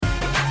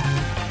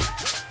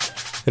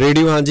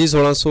Radio हांजी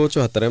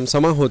 1674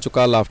 समा हो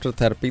चुका लाफ्टर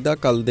थैरेपी का।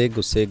 कल दे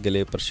गुस्से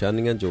गिले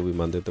परेशानियां जो भी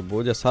मन दे उत्ते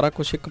बोझ सारा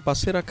कुछ एक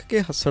पासे रख के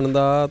हसण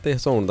दा ते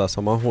हसाउण दा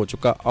समा हो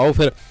चुका। आओ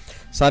फिर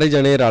सारे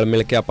जने रल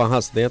मिल के आपां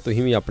हसदे हां।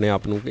 तुसीं भी अपने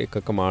आप नूं एक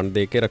कमांड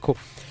दे के रखो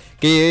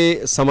कि ये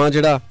समा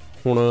जिहड़ा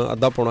हुण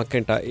अद्धा पौना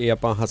घंटा ये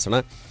आपां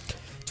हसणा।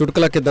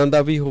 चुटकला किदां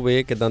दा भी होवे,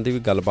 किदां दी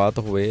भी गलबात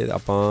होवे,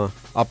 आपां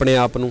अपने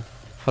आप नूं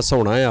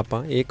हसाउणा है।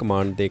 आपां ये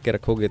कमांड दे के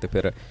रखोगे तो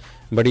फिर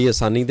बड़ी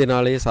आसानी दे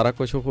नाल ये सारा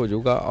कुछ हो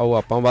जाऊगा। आओ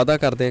आपां वादा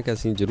करते हैं कि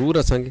असीं जरूर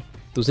हसांगे।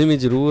 तुसीं भी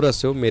जरूर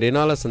हस्सो। मेरे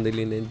नाल हसन दे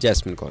लई ने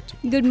Jasmine Kaur ji.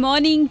 Good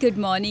morning, good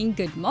morning,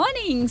 good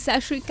morning,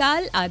 सत श्री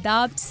अकाल,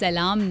 आदाब,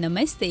 सलाम,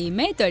 नमस्ते।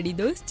 मैं तुहाडी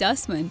दोस्त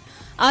जैस्मिन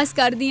आस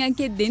करदी हां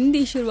कि दिन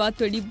की शुरुआत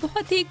तुहाडी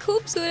बहुत ही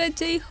खूबसूरत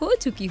जी हो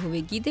चुकी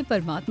होवेगी ते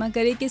परमात्मा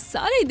करे कि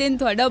सारे दिन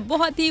तुहाडा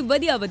बहुत ही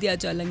वधिया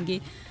चलणगे।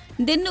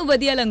 दिन नूं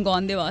वधिया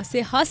लंघाउण दे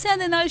वास्ते हासिਆਂ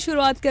दे नाल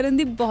शुरुआत करन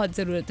दी बहुत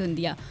ज़रूरत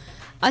हुंदी आ।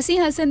 ਅਸੀਂ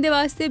ਹੱਸਣ ਦੇ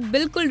ਵਾਸਤੇ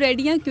ਬਿਲਕੁਲ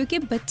ਰੈਡੀ ਹਾਂ ਕਿਉਂਕਿ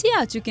ਬੱਚੇ ਆ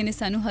ਚੁੱਕੇ ਨੇ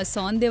ਸਾਨੂੰ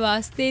ਹਸਾਉਣ ਦੇ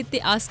ਵਾਸਤੇ ਤੇ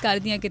ਆਸ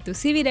ਕਰਦੀ ਹਾਂ ਕਿ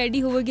ਤੁਸੀਂ ਵੀ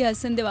ਰੈਡੀ ਹੋਵੋਗੇ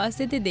ਹੱਸਣ ਦੇ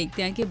ਵਾਸਤੇ ਤੇ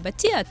ਦੇਖਦੇ ਹਾਂ ਕਿ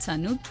ਬੱਚੇ ਅੱਜ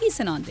ਸਾਨੂੰ ਕੀ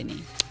ਸੁਣਾਉਂਦੇ ਨੇ।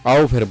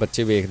 ਆਓ ਫਿਰ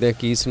ਬੱਚੇ ਵੇਖਦੇ ਆ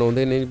ਕੀ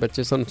ਸੁਣਾਉਂਦੇ ਨੇ।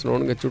 ਬੱਚੇ ਸਾਨੂੰ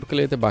ਸੁਣਾਉਣਗੇ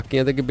ਚੁਟਕਲੇ ਤੇ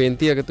ਬਾਕੀਆਂ ਤੇ ਕੀ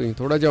ਬੇਨਤੀ ਹੈ ਕਿ ਤੁਸੀਂ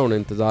ਥੋੜਾ ਜਿਹਾ ਹੁਣ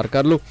ਇੰਤਜ਼ਾਰ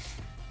ਕਰ ਲਓ।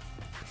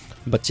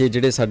 ਬੱਚੇ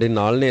ਜਿਹੜੇ ਸਾਡੇ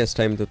ਨਾਲ ਨੇ ਇਸ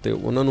ਟਾਈਮ ਦੇ ਉੱਤੇ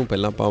ਉਹਨਾਂ ਨੂੰ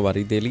ਪਹਿਲਾਂ ਆਪਾਂ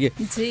ਵਾਰੀ ਦੇ ਲਈਏ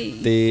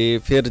ਜੀ ਤੇ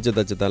ਫਿਰ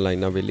ਜਿੱਦਾਂ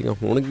ਲਾਈਨਾਂ ਵੇਲੀਆਂ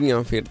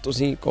ਹੋਣਗੀਆਂ ਫਿਰ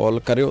ਤੁਸੀਂ ਕਾਲ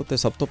ਕਰਿਓ। ਤੇ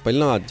ਸਭ ਤੋਂ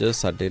ਪਹਿਲਾਂ ਅੱਜ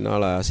ਸਾਡੇ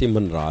ਨਾਲ ਆਇਆ ਸੀ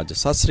ਮਨਰਾਜ।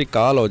 ਸਤਿ ਸ੍ਰੀ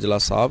ਅਕਾਲ ਔਜਲਾ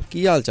ਸਾਹਿਬ,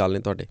 ਕੀ ਹਾਲ ਚਾਲ ਨੇ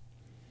ਤੁਹਾਡੇ?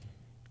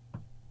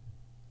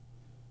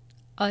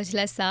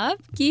 ਔਜਲਾ ਸਾਹਿਬ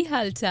ਕੀ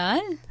ਹਾਲ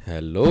ਚਾਲ?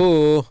 ਹੈਲੋ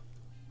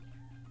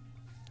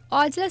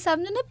ਔਜਲਾ ਸਾਹਿਬ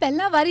ਨੂੰ ਨਾ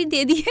ਪਹਿਲਾਂ ਵਾਰੀ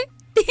ਦੇ ਦਈਏ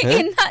ਤੇ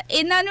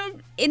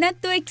ਇਹਨਾਂ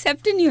ਤੋਂ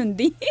ਐਕਸੈਪਟ ਨਹੀਂ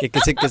ਹੁੰਦੀ। ਇਹ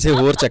ਕਿਸੇ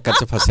ਹੋਰ ਚੱਕਰ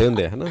 'ਚ ਫਸੇ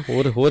ਹੁੰਦੇ ਆ ਨਾ।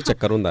 ਹੋਰ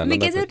ਚੱਕਰ ਹੁੰਦਾ ਮੈਂ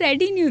ਕਿਸੇ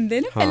ਰੈਡੀ ਨਹੀਂ ਹੁੰਦੇ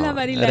ਨਾ ਪਹਿਲਾਂ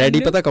ਵਾਰੀ ਲੈਣ ਨੂੰ। ਰੈਡੀ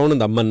ਪਤਾ ਕੌਣ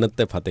ਹੁੰਦਾ? ਮੰਨਤ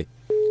ਤੇ ਫਤਿਹ।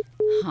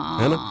 ਹਾਂ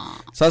ਹੈ ਨਾ।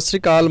 ਸਤਿ ਸ੍ਰੀ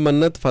ਅਕਾਲ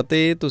ਮੰਨਤ,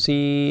 ਫਤਿਹ,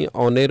 ਤੁਸੀਂ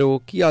ਆਉਨੇ ਰਹੋ।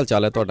 ਕੀ ਹਾਲ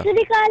ਚਾਲ ਹੈ ਤੁਹਾਡਾ? ਸਤਿ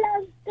ਸ੍ਰੀ ਅਕਾਲ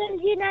ਅੰਕਲ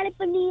ਜੀ, ਨਾਲੇ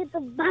ਪਨੀਤ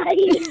ਬਾਈ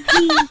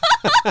ਜੀ।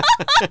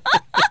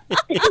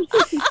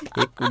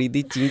 ਇਹ ਕੁੜੀ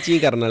ਦੀ ਚੀਂ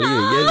ਕਰਨ ਵਾਲੀ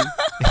ਹੋਈ ਹੈ ਜੀ।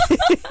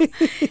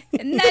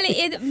 ਨਾਲੇ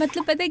ਇਹ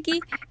ਮਤਲਬ ਪਤਾ ਕੀ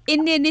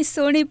ਇੰਨੇ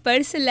ਸੋਹਣੇ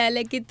ਪਰਸ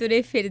ਲੈ ਕੇ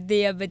ਤੁਰੇ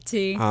ਫਿਰਦੇ ਆ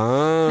ਬੱਚੇ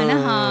ਹਨਾ।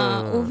 ਹਾਂ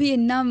ਉਹ ਵੀ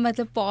ਇੰਨਾ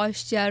ਮਤਲਬ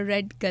ਪੌਸ਼ ਜਿਹਾ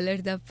ਰੈੱਡ ਕਲਰ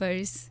ਦਾ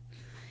ਪਰਸ।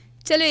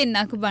 ਚਲੋ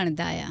ਇੰਨਾ ਕੁ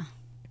ਬਣਦਾ ਆ।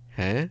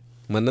 ਹੈ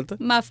ਮੰਨਤ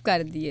ਮਾਫ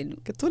ਕਰ ਦੀ ਇਹਨੂੰ।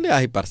 ਕਿੱਥੋਂ ਲਿਆ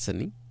ਸੀ ਪਰਸ?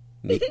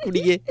 ਨਹੀਂ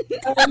ਕੁੜੀਏ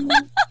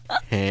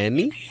ਹੈ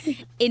ਨਹੀਂ।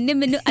 ਇਹਨੇ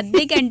ਮੈਨੂੰ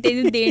ਅੱਧੇ ਘੰਟੇ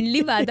ਨੂੰ ਦੇਣ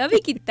ਲਈ ਵਾਅਦਾ ਵੀ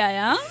ਕੀਤਾ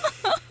ਆ।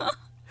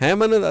 ਹੈ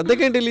ਮੰਨਤ ਅੱਧੇ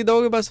ਘੰਟੇ ਲਈ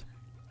ਦੋਗੇ ਬਸ?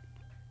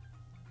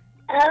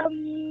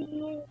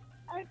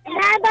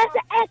 ਮੈਂ ਬਸ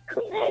 1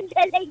 ਮਿੰਟ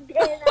ਲਈ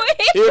ਦੇਣਾ।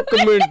 1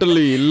 ਮਿੰਟ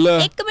ਲਈ?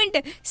 1 ਮਿੰਟ।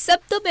 ਸਭ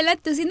ਤੋਂ ਪਹਿਲਾਂ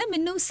ਤੁਸੀਂ ਨਾ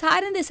ਮੈਨੂੰ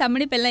ਸਾਰਿਆਂ ਦੇ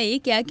ਸਾਹਮਣੇ ਪਹਿਲਾਂ ਇਹ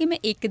ਕਿਹਾ ਕਿ ਮੈਂ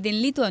 1 ਦਿਨ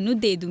ਲਈ ਤੁਹਾਨੂੰ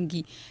ਦੇ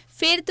ਦੂੰਗੀ।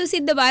 ਫਿਰ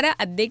ਤੁਸੀਂ ਦੁਬਾਰਾ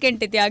ਅੱਧੇ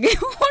ਘੰਟੇ ਤੇ ਆ ਗਏ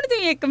ਹੋ। ਹੁਣ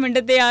ਤੁਸੀਂ 1 ਮਿੰਟ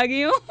ਤੇ ਆ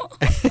ਗਏ ਹੋ।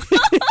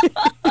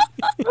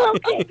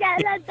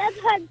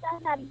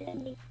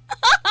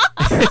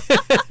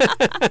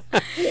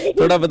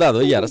 ਥੋੜਾ ਵਧਾ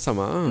ਦਿਓ ਯਾਰ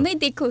ਸਮਾਂ। ਨਹੀਂ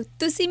ਦੇਖੋ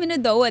ਤੁਸੀਂ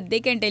ਮੈਨੂੰ ਦੋ ਅੱਧੇ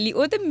ਘੰਟੇ ਲਈ,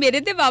 ਉਹ ਤਾਂ ਮੇਰੇ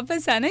ਤੇ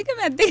ਵਾਪਸ ਆਣਾ ਕਿ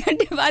ਮੈਂ ਅੱਧੇ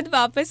ਘੰਟੇ ਬਾਅਦ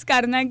ਵਾਪਸ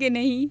ਕਰਨਾ ਕਿ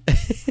ਨਹੀਂ।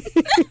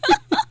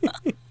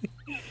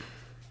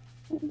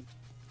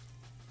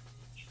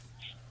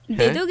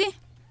 ਦੇ ਦੋਗੇ?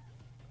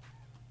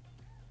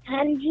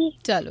 ਹਾਂਜੀ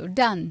ਚਲੋ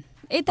ਡਨ।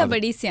 ਇਹ ਤਾਂ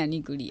ਬੜੀ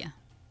ਸਿਆਣੀ ਕੁੜੀ ਆ।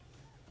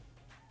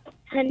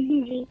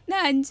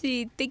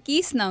 ਹਾਂਜੀ ਤੇ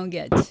ਕੀ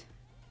ਸੁਣਾਓਗੇ ਅੱਜ?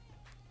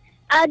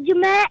 ਅੱਜ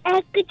ਮੈਂ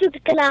ਇੱਕ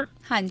ਚੁਟਕਲਾ।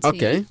 ਹਾਂਜੀ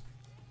ਓਕੇ।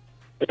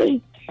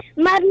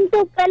 ਮਰਨ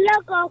ਤੋਂ ਪਹਿਲਾਂ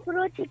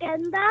ਕਾਕਰੋਚ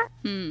ਕਹਿੰਦਾ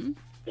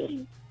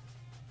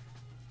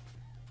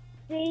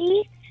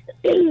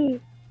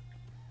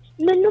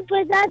ਮੈਨੂੰ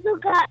ਪਤਾ ਤੂੰ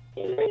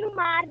ਮੈਨੂੰ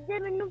ਮਾਰ ਦੇ,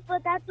 ਮੈਨੂੰ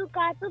ਪਤਾ ਤੂੰ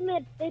ਕਾਹਤੋਂ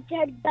ਮੇਰੇ ਤੇ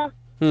ਚੜਦਾ।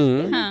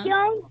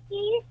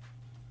 ਕਿਉਂਕਿ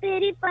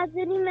ਤੇਰੀ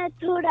ਪਤਨੀ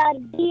ਮੈਥੋਂ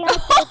ਡਰਦੀ ਆ।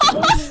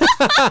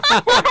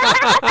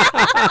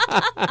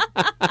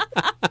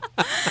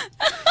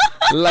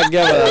 ਲੱਗ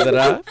ਗਿਆ ਪਤਾ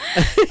ਤੇਰਾ।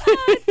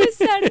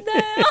 ਸੜਦਾ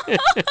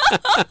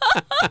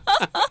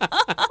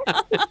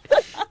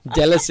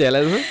jealous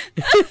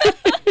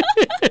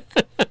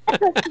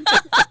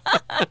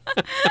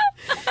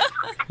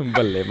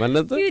ਬੱਲੇ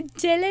ਮੰਨਤ। You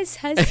jealous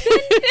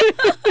husband?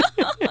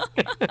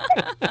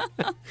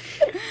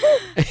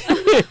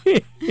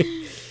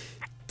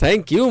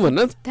 Thank you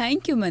Mannat.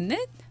 Thank you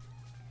Mannat.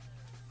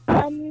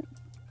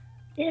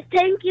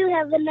 Thank you,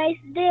 have a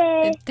nice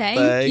day.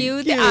 Thank you.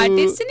 ਤੇ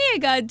ਆਰਟਿਸਟ ਨਹੀਂ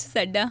ਹੈਗਾ ਅੱਜ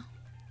ਸਾਡਾ?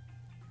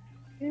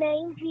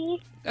 ਨਹੀਂ ਜੀ।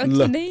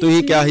 ਅੱਛਾ ਨਹੀਂ।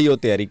 ਤੁਸੀਂ ਕਿਆ ਹੀ ਉਹ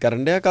ਤਿਆਰੀ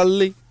ਕਰਨ ਡਿਆ ਕੱਲ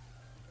ਲਈ?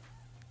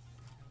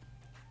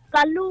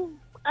 ਕੱਲ ਨੂੰ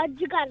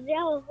ਅੱਜ ਕਰ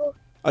ਰਿਹਾ ਉਹ।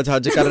 ਅੱਛਾ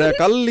ਅੱਜ ਕਰ ਰਿਹਾ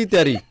ਕੱਲ ਲਈ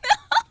ਤਿਆਰੀ।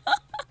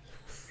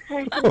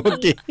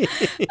 Okay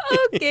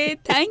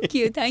thank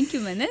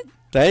you Mannat.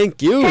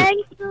 Thank you.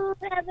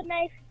 Have a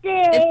nice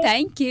day.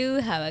 Thank you.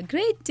 Have a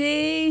great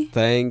day.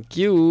 Thank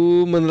you.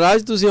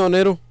 Manraj ਤੁਸੀਂ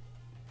ਆਉਨੇ ਰਹੋ।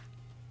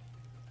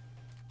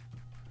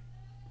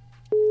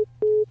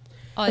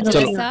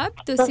 ਔਜਲਾ ਸਾਹਿਬ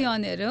ਤੁਸੀਂ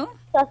ਆਉਨੇ ਰਹੋ।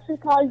 ਸਤਿ ਸ਼੍ਰੀ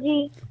ਅਕਾਲ ਜੀ।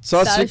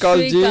 ਸਤਿ ਸ਼੍ਰੀ ਅਕਾਲ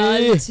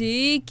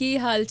ਜੀ। ਕੀ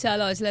ਹਾਲ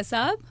ਚਾਲ ਔਜਲਾ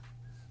ਸਾਹਿਬ?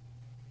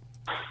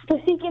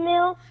 ਤੁਸੀਂ ਕਿਵੇਂ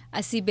ਹੋ?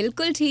 ਅਸੀਂ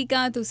ਬਿਲਕੁਲ ਠੀਕ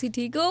ਹਾਂ। ਤੁਸੀਂ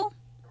ਠੀਕ ਹੋ?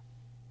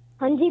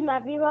 ਹਾਂਜੀ ਮੈਂ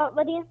ਵੀ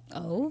ਵਧੀਆ।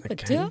 ਓ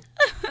ਬੱਚਾ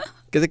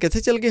ਕਿੱਥੇ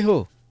ਚਲ ਗਏ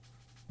ਹੋ?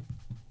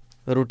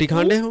 ਰੋਟੀ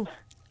ਖਾਣ ਦੇ ਹੋ?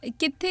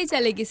 ਕਿੱਥੇ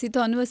ਚਲੇ ਗਏ ਸੀ?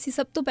 ਤੁਹਾਨੂੰ ਅਸੀਂ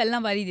ਸਭ ਤੋਂ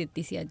ਪਹਿਲਾਂ ਵਾਰੀ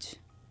ਦਿੱਤੀ ਸੀ ਅੱਜ।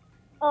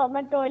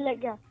 ਮੈਂ ਟੋਏ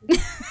ਲੱਗਿਆ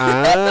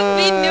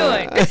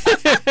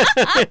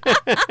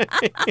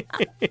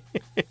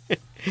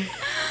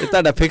ਇਹ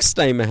ਤੁਹਾਡਾ ਫਿਕਸ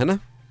ਟਾਈਮ ਹੈ ਨਾ?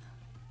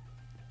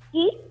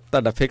 ਕੀ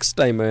ਤੁਹਾਡਾ ਫਿਕਸ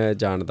ਟਾਈਮ ਹੈ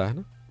ਜਾਣ ਦਾ, ਹੈ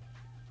ਨਾ?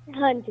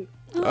 ਹਾਂਜੀ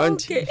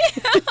ਹਾਂਜੀ।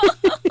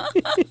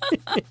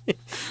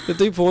 ਤੇ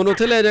ਤੁਸੀਂ ਫੋਨ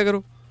ਉੱਥੇ ਲੈ ਜਾ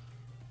ਕਰੋ।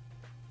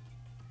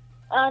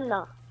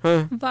 ਨਾ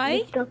ਹਾਂ ਵਾਈ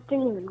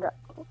ਡਿਸਕਸਟਿੰਗ ਹੁੰਦਾ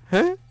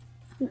ਹੈ,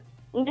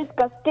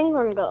 ਡਿਸਕਸਟਿੰਗ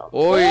ਹੁੰਦਾ।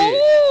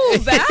 ਓਏ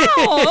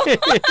ਵਾਓ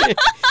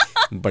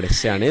ਬੜੇ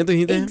ਸਿਆਣੇ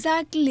ਤੁਸੀਂ ਤੇ।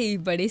 ਐਗਜ਼ੈਕਟਲੀ,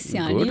 ਬੜੇ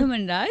ਸਿਆਣੇ ਹੋ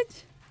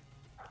ਮਨਰਾਜ।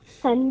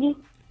 ਹਾਂਜੀ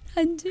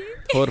ਹਾਂਜੀ।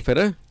 ਹੋਰ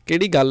ਫਿਰ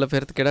ਕਿਹੜੀ ਗੱਲ,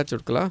 ਫਿਰ ਕਿਹੜਾ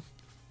ਚੁਟਕਲਾ?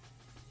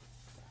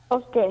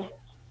 ਓਕੇ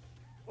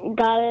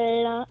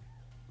ਗੱਲ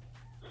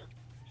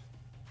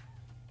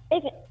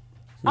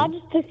ਅੱਜ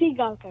ਤੁਸੀਂ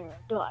ਗੱਲ ਕਰੋ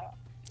ਦੁਬਾਰਾ।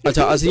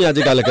 ਅੱਛਾ ਅਸੀਂ ਅੱਜ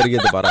ਗੱਲ ਕਰੀਏ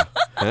ਦੁਬਾਰਾ?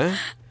 ਹੈ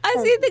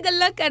ਅਸੀਂ ਤਾਂ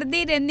ਗੱਲਾਂ ਕਰਦੇ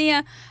ਹੀ ਰਹਿੰਦੇ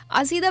ਆ,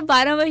 ਅਸੀਂ ਤਾਂ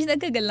 12 ਵਜੇ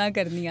ਤੱਕ ਗੱਲਾਂ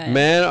ਕਰਨੀਆਂ।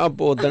 ਮੈਂ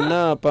ਉਦਣ ਨਾ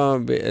ਆਪਾਂ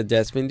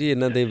ਜੈਸਮੀਨ ਜੀ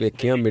ਇਹਨਾਂ ਦੇ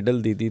ਵੇਖੀਆਂ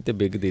ਮਿਡਲ ਦੀਦੀ ਤੇ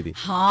ਬਿਗ ਦੀਦੀ।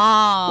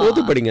 ਹਾਂ ਉਹ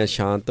ਤੇ ਬੜੀਆਂ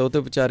ਸ਼ਾਂਤ, ਉਹ ਤੇ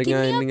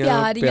ਵਿਚਾਰੀਆਂ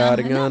ਇੰਨੀਆਂ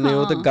ਪਿਆਰੀਆਂ ਨੇ,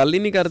 ਉਹ ਤੇ ਗੱਲ ਹੀ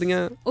ਨਹੀਂ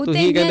ਕਰਦੀਆਂ।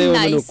 ਤੁਸੀਂ ਕਹਿੰਦੇ ਉਹ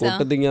ਮੈਨੂੰ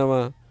ਕੁੱਟਦੀਆਂ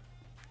ਵਾ,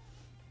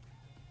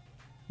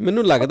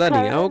 ਮੈਨੂੰ ਲੱਗਦਾ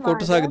ਨਹੀਂ ਆ ਉਹ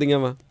ਕੁੱਟ ਸਕਦੀਆਂ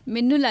ਵਾ।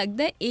 ਮੈਨੂੰ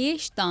ਲੱਗਦਾ ਇਹ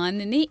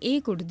ਸ਼ੈਤਾਨ ਨੇ,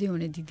 ਇਹ ਕੁੱਟਦੇ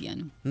ਹੋਣੇ ਦੀਦੀਆਂ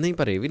ਨੂੰ। ਨਹੀਂ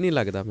ਪਰ ਇਹ ਵੀ ਨਹੀਂ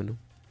ਲੱਗਦਾ ਮੈਨੂੰ।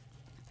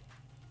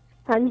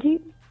 ਹਾਂਜੀ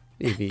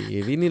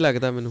ਇਹ ਵੀ ਨਹੀਂ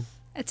ਲੱਗਦਾ ਮੈਨੂੰ।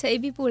 ਅੱਛਾ ਇਹ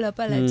ਵੀ ਭੋਲਾ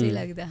ਭਾਲਾ ਜਿਹਾ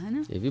ਲੱਗਦਾ ਹੈ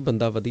ਨਾ। ਇਹ ਵੀ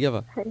ਬੰਦਾ ਵਧੀਆ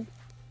ਵਾ।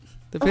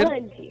 ਤੇ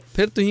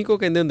ਫਿਰ ਤੁਸੀਂ ਕੋ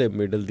ਕਹਿੰਦੇ ਹੁੰਦੇ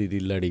ਮਿਡਲ ਦੀਦੀ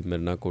ਲੜੀ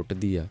ਮੇਰੇ ਨਾਲ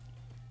ਕੁੱਟਦੀ ਆ?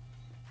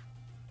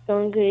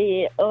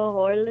 ਕਿਉਂਕਿ ਉਹ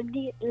ਹੋਰ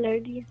ਲੜੀ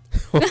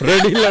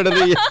ਲੜ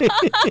ਰਹੀ ਹੈ।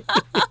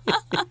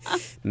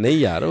 ਨਹੀਂ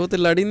ਯਾਰ ਉਹ ਤੇ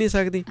ਲੜ ਹੀ ਨਹੀਂ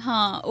ਸਕਦੀ।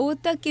 ਹਾਂ ਉਹ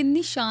ਤਾਂ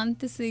ਕਿੰਨੀ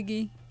ਸ਼ਾਂਤ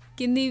ਸੀਗੀ,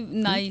 ਕਿੰਨੀ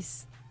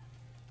ਨਾਈਸ।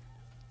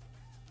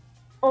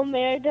 ਉਹ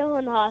ਮੇਰੇ ਤੇ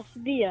ਹੁਣ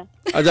ਹੱਸਦੀ ਆ।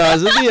 ਅੱਛਾ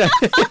ਹੱਸਦੀ ਆ।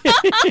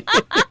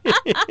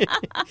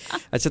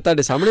 ਅੱਛਾ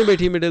ਤੁਹਾਡੇ ਸਾਹਮਣੇ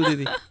ਬੈਠੀ ਮਿਡਲ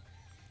ਦੀਦੀ?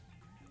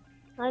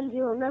 ਹਾਂਜੀ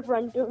ਹੁਣ ਮੈਂ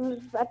ਫਰੰਟ ਰੂਮ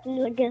ਬੈਠਣ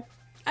ਲੱਗਿਆ।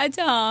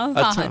 ਅੱਛਾ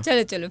ਹਾਂ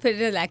ਚਲੋ ਚਲੋ ਫਿਰ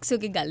ਰਿਲੈਕਸ ਹੋ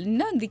ਕੇ ਗੱਲ ਨਹੀਂ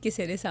ਨਾ ਹੁੰਦੀ,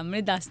 ਕਿਸੇ ਦੇ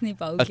ਸਾਹਮਣੇ ਦੱਸ ਨਹੀਂ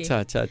ਪਾਉਗੇ।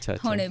 ਅੱਛਾ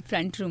ਹੁਣ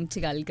ਫਰੰਟ ਰੂਮ 'ਚ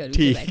ਗੱਲ ਕਰੋ।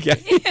 ਠੀਕ ਹੈ।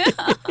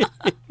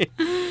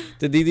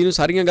 ਤੇ ਦੀਦੀ ਨੂੰ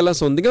ਸਾਰੀਆਂ ਗੱਲਾਂ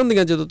ਸੁਣਦੀਆਂ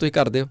ਹੁੰਦੀਆਂ ਜਦੋਂ ਤੁਸੀਂ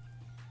ਕਰਦੇ ਹੋ?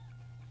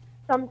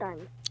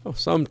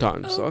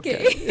 Sometimes okay.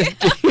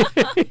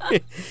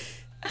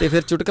 ਤੇ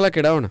ਫਿਰ ਚੁਟਕਲਾ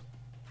ਕਿਹੜਾ ਹੁਣ?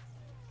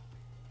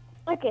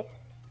 ਓਕੇ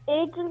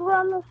ਇਹ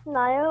ਚੁਟਕਲਾ ਮੈਂ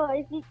ਸੁਣਾਇਆ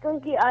ਹੋਇਆ ਸੀ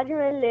ਕਿਉਂਕਿ ਅੱਜ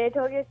ਮੈਂ ਲੇਟ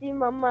ਹੋ ਗਈ ਸੀ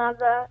ਮੰਮਾ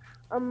ਦਾ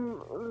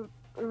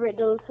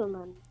ਰਿਡਲ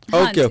ਸੁਣਨ।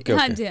 ਓਕੇ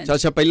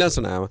ਅੱਛਾ ਪਹਿਲਾਂ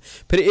ਸੁਣਾਇਆ ਵਾ,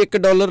 ਫਿਰ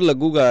 $1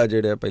 ਲੱਗੂਗਾ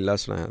ਜਿਹੜਾ ਪਹਿਲਾਂ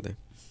ਸੁਣਾਇਆ ਤੇ।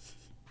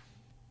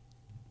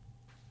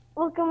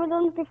 ਓਕੇ ਮੈਂ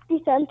ਤੁਹਾਨੂੰ 50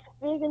 ਸੈਂਟ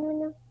ਪੇ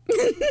ਕਰਨਾ।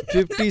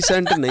 50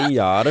 ਸੈਂਟ ਨਹੀਂ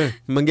ਯਾਰ,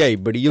 ਮਹਿੰਗਾਈ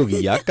ਬੜੀ ਹੋ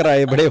ਗਈ ਆ,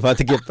 ਕਿਰਾਏ ਬੜੇ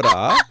ਵੱਧ ਗਏ ਭਰਾ।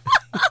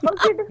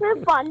 ਓਕੇ ਤੇ ਫਿਰ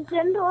 5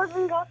 ਸੈਂਟ ਹੋ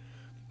ਜਾਊਗਾ।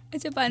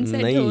 ਅੱਛਾ 5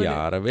 ਸੈਂਟ ਨਹੀਂ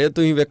ਯਾਰ ਵੇ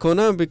ਤੁਸੀਂ ਵੇਖੋ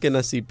ਨਾ ਵੀ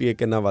ਕਿੰਨਾ CPA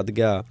ਕਿੰਨਾ ਵੱਧ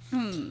ਗਿਆ,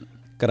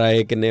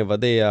 ਕਿਰਾਏ ਕਿੰਨੇ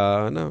ਵਧੇ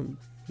ਆ ਨਾ,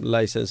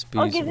 ਲਾਇਸੈਂਸ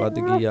ਫੀਸ ਵੱਧ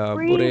ਗਈ ਆ,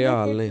 ਬੁਰੇ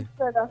ਹਾਲ ਨੇ।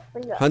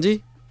 ਹਾਂਜੀ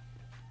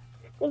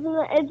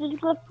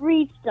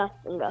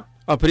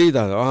ਫਰੀ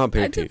ਦਾ ਹਾਂ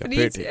ਫਿਰ ਠੀਕ ਆ,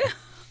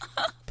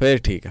 ਫਿਰ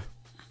ਠੀਕ ਆ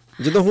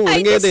ਜਦੋਂ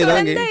ਹੋਣਗੇ ਦੇ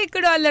ਦਾਂਗੇ।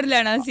 $1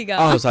 ਲੈਣਾ ਸੀਗਾ।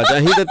 ਆਹੋ ਸੱਚ,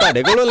 ਅਸੀਂ ਤੇ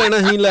ਤੁਹਾਡੇ ਕੋਲੋਂ ਲੈਣਾ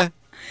ਸੀ। ਲੈ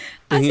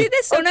ਅਸੀਂ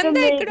ਤੇ ਸੁਣਨ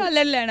ਦਾ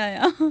 $1 ਲੈਣਾ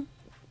ਆ।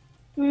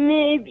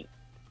 ਮੇਬੀ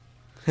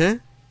ਹੈ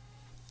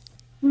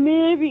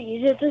ਮੇਬੀ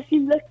ਜੇ ਤੁਸੀਂ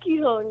ਲੱਕੀ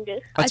ਹੋਵੋਗੇ।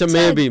 ਅੱਛਾ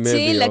ਮੇਬੀ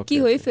ਜੇ ਲੱਕੀ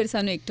ਹੋਏ ਫਿਰ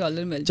ਸਾਨੂੰ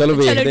 $1 ਮਿਲ ਜਾਵੇ। ਚਲੋ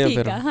ਵੇਖਦੇ ਆ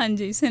ਫਿਰ।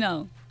 ਹਾਂਜੀ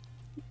ਸੁਣਾਓ।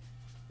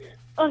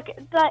 ਓਕੇ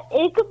ਤਾਂ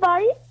ਇੱਕ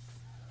ਵਾਰੀ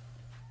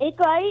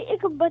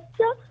ਇੱਕ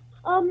ਬੱਚਾ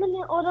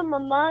ਮੈਨੇ ਉਹਦਾ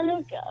ਮੰਮਾ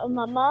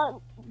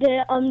ਦੇ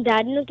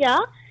ਡੈਡ ਨੂੰ ਕਿਹਾ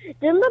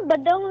ਜਦ ਮੈਂ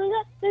ਵੱਡਾ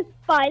ਹੋਊਂਗਾ ਤੇ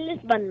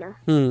ਪਾਇਲਟ ਬਣਨਾ।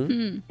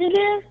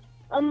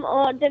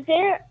 ਤੇ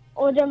ਫਿਰ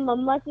ਉਹਦੇ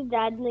ਮੰਮਾ ਤੇ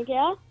ਡੈਡ ਨੇ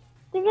ਕਿਹਾ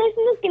ਤੇ ਫਿਰ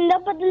ਇਸਨੂੰ ਕਿੰਨਾ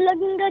ਪਤਾ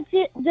ਲੱਗੇਗਾ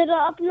ਜਦੋਂ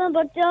ਆਪਣਾ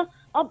ਬੱਚਾ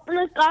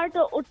ਆਪਣਾ ਕਾਰ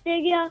ਤੋਂ ਉੱਤੇ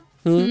ਗਿਆ।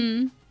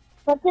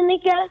 ਬੱਚੇ ਨੇ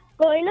ਕਿਹਾ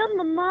ਕੋਈ ਨਾ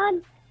ਮੰਮਾ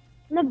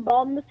ਮੈਂ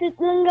ਬੰਬ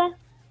ਸਿੱਟ ਲੂੰਗਾ।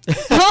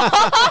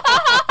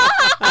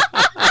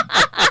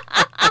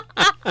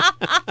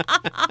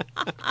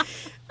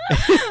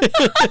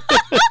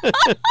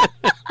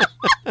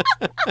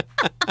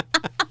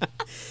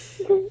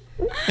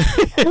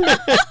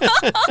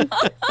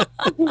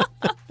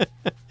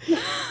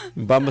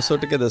 ਬੰਬ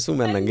ਸੁੱਟ ਕੇ ਦੱਸੂ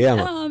ਮੈਂ ਲੰਘਿਆ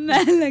ਵਾਂ।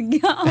 ਮੈਂ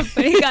ਲੱਗਿਆ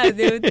ਆਪਣੇ ਘਰ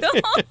ਦੇ ਉੱਤੋਂ।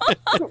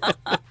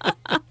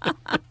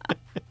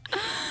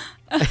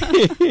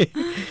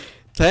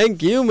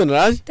 Thank you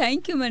Manraj.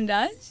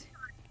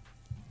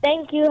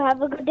 Thank you.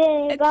 Have a good day.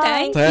 Bye.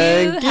 Thank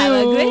you. Have a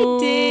great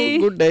day.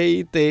 Good day.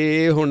 ਤੇ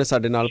ਹੁਣ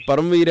ਸਾਡੇ ਨਾਲ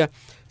ਪਰਮਵੀਰ ਆ।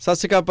 ਸਤਿ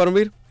ਸ਼੍ਰੀ ਅਕਾਲ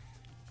ਪਰਮਵੀਰ।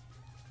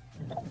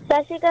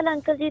 ਸਤਿ ਸ਼੍ਰੀ ਅਕਾਲ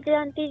ਅੰਕਲ ਜੀ ਤੇ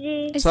ਆਂਟੀ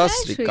ਜੀ। ਸਤਿ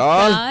ਸ਼੍ਰੀ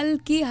ਅਕਾਲ।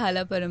 ਕੀ ਹਾਲ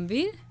ਆ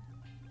ਪਰਮਵੀਰ?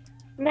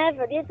 ਮੈਂ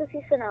ਵਧੀਆ,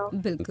 ਤੁਸੀਂ ਸੁਣਾਓ?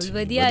 ਬਿਲਕੁਲ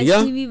ਵਧੀਆ,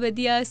 ਅਸੀਂ ਵੀ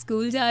ਵਧੀਆ।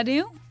 ਸਕੂਲ ਜਾ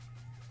ਰਹੇ ਹੋ?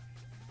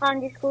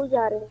 ਹਾਂਜੀ ਸਕੂਲ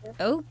ਜਾ ਰਹੇ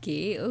ਹਾਂ।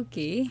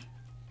 ਓਕੇ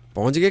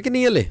ਪਹੁੰਚ ਗਏ ਕਿ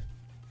ਨਹੀਂ ਹਲੇ?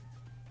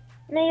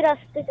 ਨਹੀਂ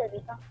ਰਸਤੇ ਚ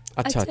ਸੀਗਾ।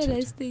 ਅੱਛਾ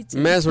ਰਸਤੇ ਚ।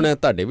 ਮੈਂ ਸੁਣਿਆ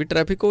ਤੁਹਾਡੇ ਵੀ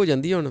ਟ੍ਰੈਫਿਕ ਹੋ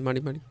ਜਾਂਦੀ ਹੁਣ ਮਾੜੀ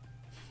ਮਾੜੀ।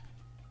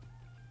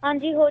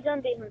 ਹਾਂਜੀ ਹੋ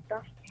ਜਾਂਦੀ ਹੁਣ ਤਾਂ।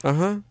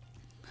 ਹਾਂ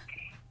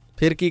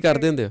ਫਿਰ ਕੀ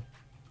ਕਰਦੇ ਹੁੰਦੇ ਹੋ?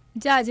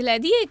 ਜਹਾਜ਼ ਲੈ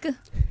ਦਈਏ ਇੱਕ?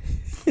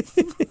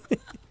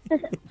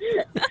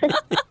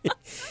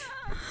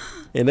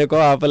 ਇਹਨੇ ਕੋ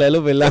ਆਪ ਲੈ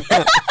ਲਓ ਪਹਿਲਾਂ।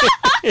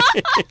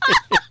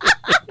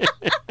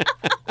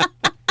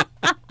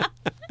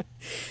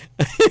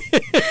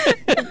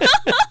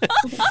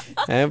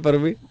 ਐ ਪਰ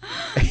ਵੀ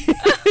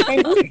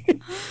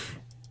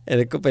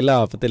ਇਹਦੇ ਕੋ ਪਹਿਲਾਂ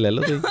ਆਪ ਤੇ ਲੈ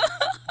ਲਓ ਤੁਸੀਂ।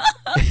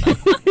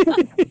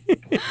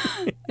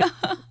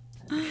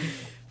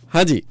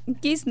 ਹਾਂਜੀ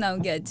ਕੀ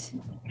ਸੁਣਾਓਗੇ ਅੱਜ?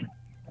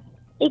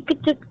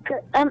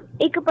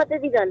 ਇੱਕ ਪਤੇ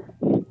ਦੀ ਗੱਲ।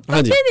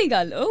 ਹਾਂਜੀ ਪਤੇ ਦੀ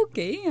ਗੱਲ,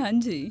 ਓਕੇ।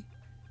 ਹਾਂਜੀ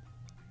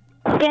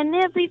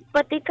ਕਹਿੰਦੇ ਵੀ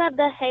ਪਤੀ ਘਰ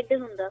ਦਾ ਹੈਡ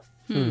ਹੁੰਦਾ,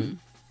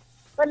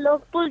 ਪਰ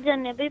ਲੋਕ ਭੁੱਲ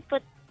ਜਾਂਦੇ ਵੀ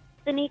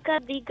ਪਤਨੀ ਘਰ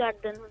ਦੀ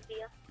ਗਰਦਨ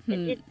ਹੁੰਦੀ ਆ।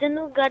 ਜਿੱਦਨ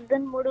ਨੂੰ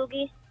ਗਰਦਨ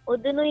ਮੁੜੂਗੀ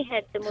ਉਦੋਂ ਨੂੰ ਹੀ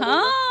ਹੈਡ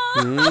ਮੁੜੂਗਾ।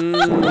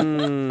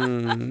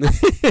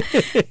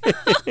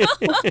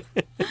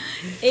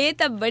 ਇਹ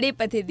ਤਾਂ ਬੜੇ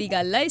ਪਤੇ ਦੀ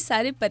ਗੱਲ ਆ, ਇਹ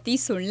ਸਾਰੇ ਪਤੀ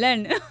ਸੁਣ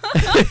ਲੈਣ।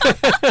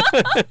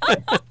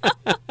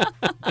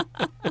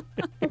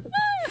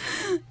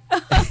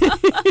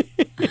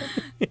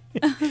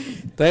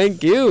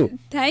 Thank you.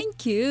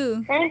 Thank you.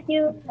 Thank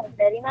you. Have a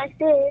very nice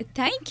day.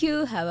 Thank you.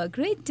 Have a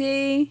great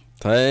day.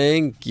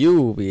 Thank you.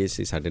 ਵੀ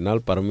ਸੀ ਸਾਡੇ ਨਾਲ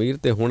ਪਰਮਵੀਰ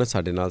ਤੇ ਹੁਣ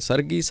ਸਾਡੇ ਨਾਲ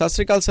ਸਰਗੀ। ਸਤਿ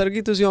ਸ਼੍ਰੀ ਅਕਾਲ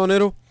ਸਰਗੀ, ਤੁਸੀਂ ਆਉਣੇ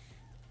ਰਹੋ।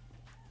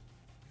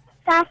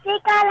 ਸਤਿ ਸ਼੍ਰੀ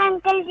ਅਕਾਲ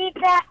ਅੰਕਲ ਜੀ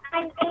ਤੇ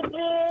ਆਂਟੀ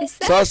ਜੀ।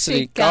 ਸਤਿ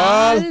ਸ਼੍ਰੀ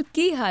ਅਕਾਲ।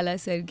 ਕੀ ਹਾਲ ਆ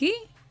ਸਰਗੀ?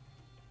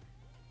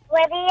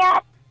 ਵਧੀਆ,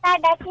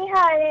 ਤੁਹਾਡਾ ਕੀ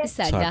ਹਾਲ ਹੈ?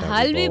 ਸਾਡਾ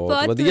ਹਾਲ ਵੀ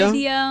ਬਹੁਤ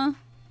ਵਧੀਆ।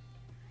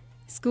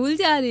 ਸਕੂਲ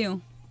ਜਾ ਰਹੇ ਹੋ?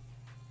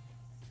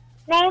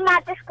 ਨਹੀਂ, ਮੈਂ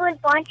ਤਾਂ ਸਕੂਲ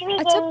ਪਹੁੰਚ ਵੀ ਗਈ।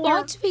 ਅੱਛਾ,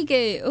 ਪਹੁੰਚ ਵੀ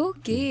ਗਏ।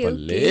 Okay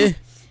okay.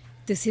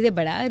 ਤੁਸੀਂ ਤੇ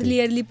ਬੜਾ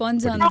ਅਰਲੀ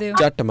ਪਹੁੰਚ ਜਾਂਦੇ ਹੋ।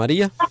 ਝੱਟ ਮਾਰੀ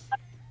ਆ।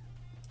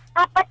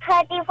 ਆਪਾਂ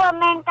 34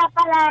 ਮਿੰਟ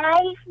ਆਪਾਂ ਲਾਇਆ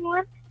ਹੀ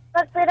ਫੋਨ,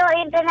 ਪਰ ਫਿਰ ਉਹ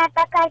ਇੰਟਰਨੈਟ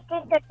ਦਾ ਕਰਕੇ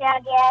ਕੱਟਿਆ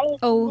ਗਿਆ ਹੈ।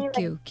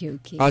 Okay okay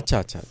okay.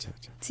 ਅੱਛਾ।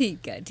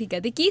 ਠੀਕ ਹੈ।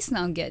 ਤੇ ਕੀ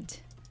ਸੁਣਾਓਗੇ ਅੱਜ?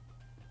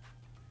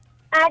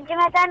 ਅੱਜ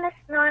ਮੈਂ ਤੁਹਾਨੂੰ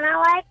ਸੁਣਾਉਣਾ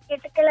ਵਾ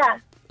ਚੁਟਕਲਾ।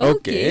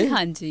 ਓਕੇ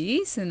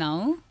ਹਾਂਜੀ,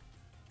 ਸੁਣਾਓ।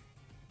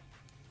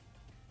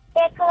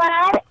 ਇੱਕ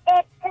ਵਾਰ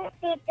ਇੱਕ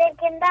ਟੀਚਰ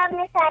ਕਹਿੰਦਾ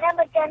ਆਪਣੇ ਸਾਰੇ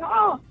ਬੱਚਿਆਂ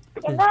ਨੂੰ,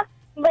 ਕਹਿੰਦਾ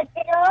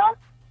ਬੱਚਿਓ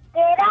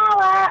ਕਿਹੜਾ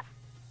ਵਾ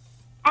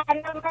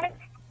ਐਨੀਮਲ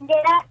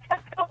ਜਿਹੜਾ ਸਭ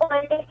ਤੋਂ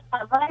ਓਲਡੈਸਟ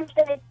ਆ ਵਰਲਡ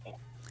ਦੇ ਵਿੱਚ?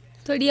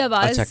 ਥੋੜੀ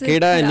ਆਵਾਜ਼। ਅੱਛਾ,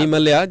 ਕਿਹੜਾ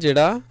ਐਨੀਮਲ ਆ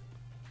ਜਿਹੜਾ?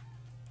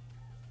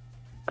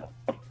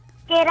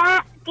 ਕਿਹੜਾ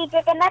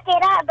ਟੀਚਰ ਕਹਿੰਦਾ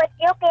ਕਿਹੜਾ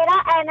ਬੱਚਿਓ ਕਿਹੜਾ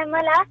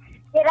ਐਨੀਮਲ ਆ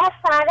ਜਿਹੜਾ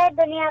ਸਾਰੇ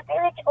ਦੁਨੀਆ ਦੇ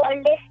ਵਿੱਚ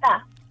ਓਲਡੈਸਟ ਆ?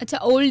 ਅੱਛਾ,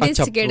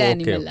 ਓਲਡੈਸਟ ਕਿਹੜਾ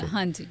ਐਨੀਮਲ ਆ?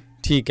 ਹਾਂਜੀ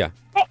ਠੀਕ ਆ।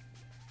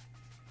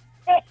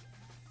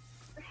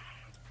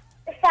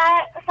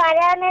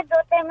 ਸਾਰਿਆਂ ਨੇ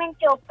 2-3 ਮਿੰਟ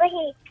ਚੁੱਪ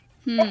ਹੀ,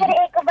 ਤੇ ਫਿਰ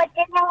ਇੱਕ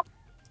ਬੱਚੇ ਨੂੰ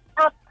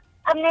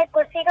ਆਪਣੇ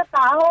ਕੁਰਸੀ ਤੋਂ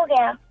ਤਾਂ ਹੋ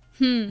ਗਿਆ।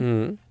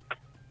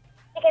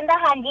 ਕਹਿੰਦਾ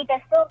ਹਾਂਜੀ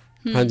ਦੱਸੋ।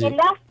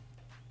 ਕਹਿੰਦਾ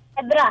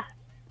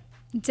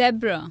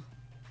ਜ਼ੈਬਰਾ।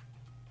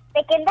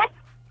 ਤੇ ਕਹਿੰਦਾ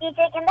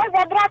ਟੀਚਰ ਕਹਿੰਦਾ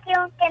ਜ਼ੈਬਰਾ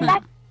ਕਿਉਂ? ਕਹਿੰਦਾ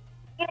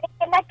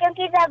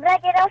ਕਿਉਂਕਿ ਜ਼ੈਬਰਾ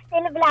ਜਿਹੜਾ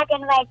ਸਟਿਲ ਬਲੈਕ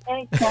ਐਂਡ ਵਾਈਟ ਦੇ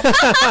ਵਿੱਚ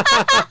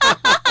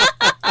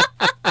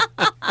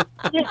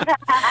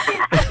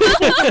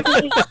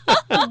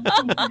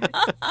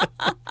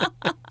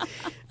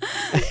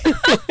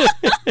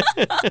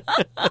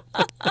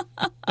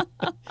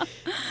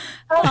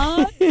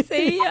ਹਾਂ,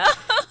 ਸਹੀ ਆ।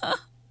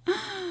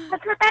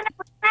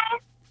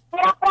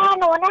 ਮੇਰਾ ਭਰਾ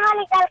ਨੋਨੇ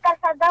ਵਾਲੀ ਗੱਲ ਕਰ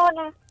ਸਕਦਾ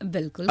ਹੁਣ?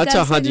 ਬਿਲਕੁਲ।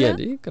 ਅੱਛਾ,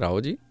 ਹਾਂਜੀ ਕਰਾਓ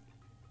ਜੀ।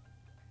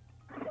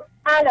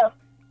 ਹੈਲੋ।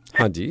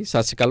 ਹਾਂਜੀ,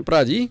 ਸਤਿ ਸ਼੍ਰੀ ਅਕਾਲ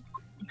ਭਰਾ ਜੀ।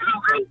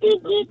 ਆਂਟੀ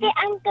ਜੀ ਤੇ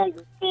ਅੰਕਲ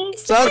ਜੀ।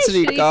 ਸਤਿ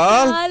ਸ਼੍ਰੀ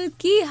ਅਕਾਲ।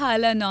 ਕੀ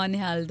ਹਾਲ ਆ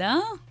ਨੌਨਿਹਾਲ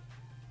ਦਾ?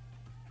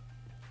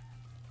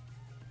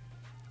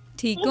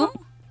 ਠੀਕ ਹੋ?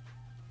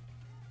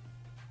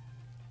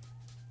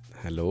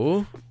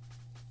 ਹੈਲੋ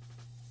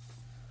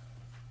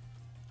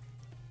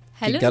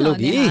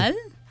ਨੌਨਿਹਾਲ।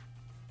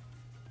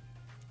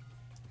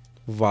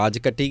 ਆਵਾਜ਼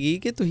ਕੱਟੀ ਗਈ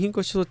ਕਿ ਤੁਸੀਂ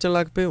ਕੁਝ ਸੋਚਣ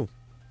ਲੱਗ ਪਏ ਹੋ?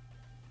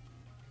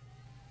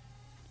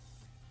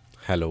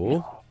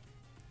 ਹੈਲੋ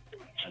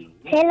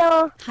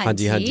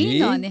ਹਾਂਜੀ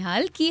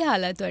ਨੌਨਿਹਾਲ, ਕੀ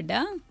ਹਾਲ ਆ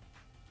ਤੁਹਾਡਾ?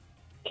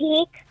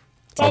 ਠੀਕ।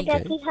 ਤੁਹਾਡਾ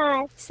ਕੀ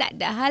ਹਾਲ?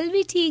 ਸਾਡਾ ਹਾਲ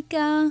ਵੀ ਠੀਕ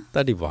ਆ।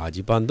 ਤੁਹਾਡੀ ਆਵਾਜ਼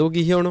ਹੀ ਬੰਦ ਹੋ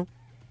ਗਈ ਸੀ ਹੁਣ।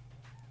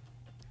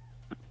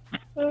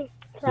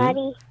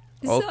 ਸੌਰੀ।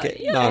 ਓਕੇ,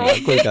 ਨਾ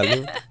ਕੋਈ ਗੱਲ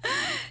ਨਹੀਂ।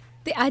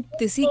 ਤੇ ਅੱਜ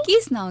ਤੁਸੀਂ ਕੀ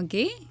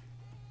ਸੁਣਾਓਗੇ?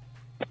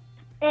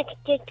 ਇੱਕ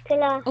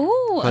ਚੁਟਕਲਾ। ਓ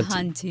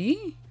ਹਾਂਜੀ।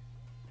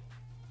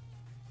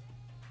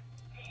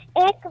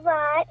 ਇੱਕ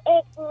ਵਾਰ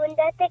ਇੱਕ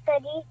ਮੁੰਡਾ ਤੇ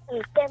ਕੁੜੀ ਸੀ,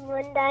 ਤੇ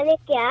ਮੁੰਡਾ ਨੇ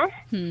ਕਿਹਾ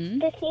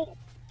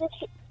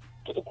ਤੁਸੀਂ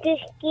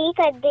ਕੀ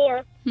ਕਰਦੇ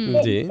ਆ?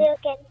 ਤੇ ਉਹ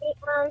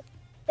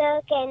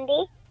ਕਹਿੰਦੀ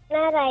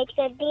ਮੈਂ ਰਾਈਟ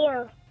ਕਰਦੀ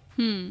ਆ।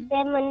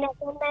 ਤੇ ਮੁੰਡਾ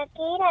ਕਹਿੰਦਾ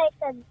ਕੀ ਰਾਈਟ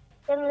ਕਰਦੀ?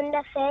 ਤੇ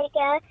ਮੁੰਡਾ ਫਿਰ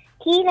ਕਿਹਾ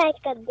ਕੀ ਰਾਈਟ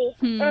ਕਰਦੀ?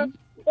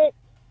 ਤੇ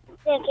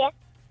ਕਿਹਾ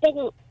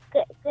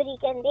ਕੁੜੀ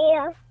ਕਹਿੰਦੀ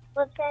ਆ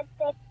ਉਹ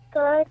ਕਹਿੰਦੇ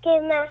ਕਿ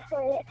ਮੈਂ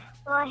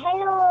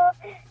hello,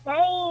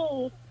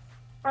 nice,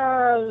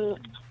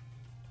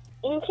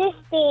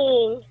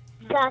 interesting,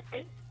 suck.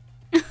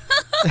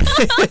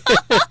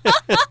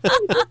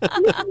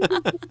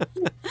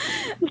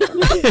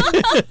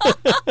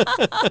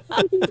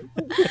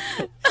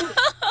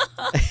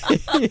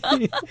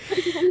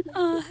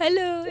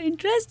 Hello,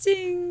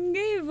 interesting.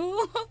 वो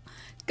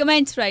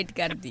कमेंट्स राइट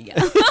कर दिया।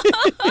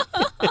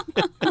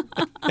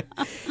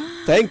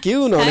 Thank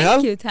you नौनिहाल।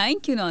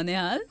 Thank you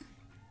नौनिहाल।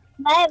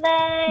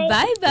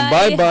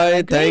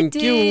 Bye thank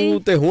you.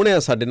 ਤੇ ਹੁਣ ਆ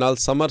ਸਾਡੇ ਨਾਲ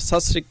ਸਮਰ। ਸਤਿ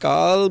ਸ਼੍ਰੀ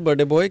ਅਕਾਲ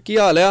ਬੜੇ ਬੋਏ, ਕੀ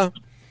ਹਾਲ ਆ?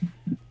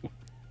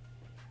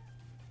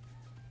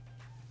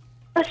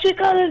 ਸਤਿ ਸ਼੍ਰੀ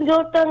ਅਕਾਲ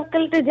ਜੋਤ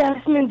ਅੰਕਲ ਤੇ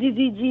ਜੈਸਮੀਨ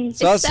ਦੀਦੀ ਜੀ।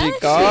 ਸਤਿ ਸ਼੍ਰੀ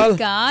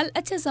ਅਕਾਲ।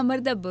 ਅੱਛਾ ਸਮਰ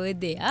ਦਾ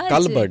ਬਰਥਡੇ ਆ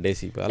ਕੱਲ ਬਰਥਡੇ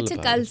ਸੀ।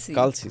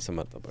 ਕੱਲ ਸੀ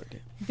summer the birthday.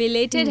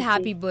 ਬਿਲੇਟਡ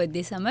happy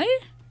birthday summer.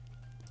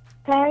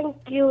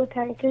 Thank you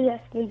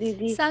Jasmine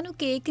ਦੀਦੀ। ਸਾਨੂੰ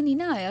ਕੇਕ ਨਹੀਂ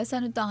ਨਾ ਆਇਆ,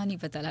 ਸਾਨੂੰ ਤਾਂ ਨਹੀਂ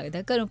ਪਤਾ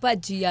ਲੱਗਦਾ। ਘਰੋਂ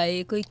ਭਾਜੀ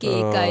ਆਏ, ਕੋਈ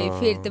ਕੇਕ ਆਏ,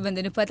 ਫਿਰ ਤੇ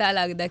ਬੰਦੇ ਨੂੰ ਪਤਾ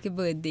ਲੱਗਦਾ ਕਿ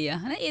ਬਰਥਡੇ ਆ,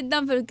 ਹਨਾ।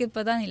 ਏਦਾਂ ਫਿਰ ਕੇ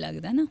ਪਤਾ ਨਹੀਂ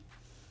ਲੱਗਦਾ ਨਾ।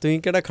 ਤੁਸੀਂ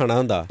ਕਿਹੜਾ ਖਾਣਾ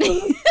ਹੁੰਦਾ?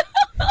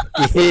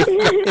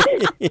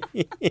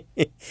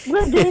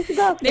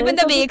 ਨਹੀਂ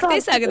ਬੰਦਾ ਵੇਖ ਤੇ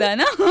ਸਕਦਾ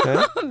ਨਾ,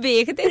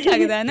 ਵੇਖ ਤੇ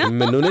ਸਕਦਾ ਨਾ।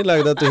 ਮੈਨੂੰ ਨਹੀਂ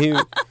ਲੱਗਦਾ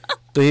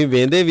ਤੁਸੀਂ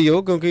ਵੇਂਦੇ ਵੀ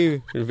ਹੋ, ਕਿਉਂਕਿ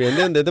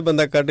ਵੇਂਦੇ ਹੁੰਦੇ ਤੇ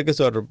ਬੰਦਾ ਕੱਢ ਕੇ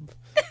ਸੁਰ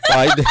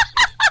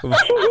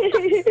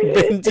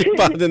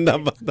ਪਾ ਦਿੰਦਾ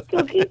ਬੰਦਾ।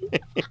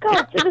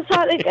 ਘਰ ਚ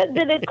ਸਾਰੇ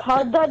ਕਹਿੰਦੇ ਨੇ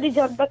ਖਾਦਾ ਨਹੀਂ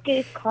ਜਾਂਦਾ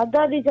ਕੇਕ,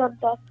 ਖਾਦਾ ਨਹੀਂ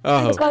ਜਾਂਦਾ।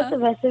 ਕੱਲ ਤਾਂ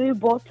ਵੈਸੇ ਵੀ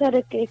ਬਹੁਤ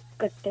ਸਾਰੇ ਕੇਕ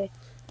ਕੱਟੇ,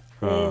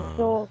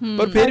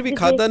 ਪਰ ਫਿਰ ਵੀ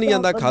ਖਾਦਾ ਨਹੀਂ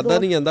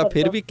ਜਾਂਦਾ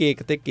ਫਿਰ ਵੀ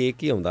ਕੇਕ ਤੇ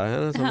ਕੇਕ ਹੀ ਆਉਂਦਾ ਹੈ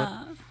ਨਾ ਸਮਝ।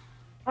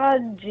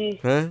 ਹਾਂਜੀ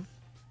ਹੈਂ,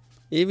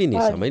 ਇਹ ਵੀ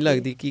ਨਹੀਂ ਸਮਝ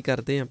ਲੱਗਦੀ ਕੀ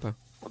ਕਰਦੇ ਆਪਾਂ।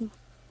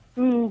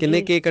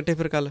 ਕਿੰਨੇ ਕੇਕ ਕੱਟੇ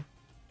ਫਿਰ ਕੱਲ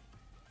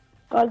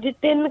ਜੀ?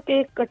 3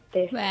 ਕੇਕ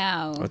ਕੱਟੇ।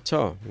 ਅੱਛਾ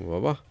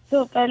ਵਾਹ।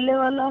 ਸੋ ਪਹਿਲੇ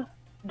ਵਾਲਾ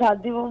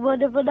ਦਾਦੀ ਮੰਮਾ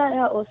ਨੇ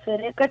ਬਣਾਇਆ, ਉਹ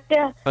ਸਵੇਰੇ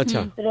ਕੱਟਿਆ।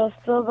 ਅੱਛਾ, ਫਿਰ ਉਸ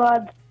ਤੋਂ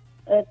ਬਾਅਦ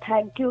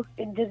ਥੈਂਕ ਯੂ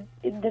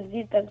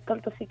ਇੰਦਰਜੀਤ ਅੰਕਲ,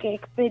 ਤੁਸੀਂ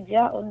ਕੇਕ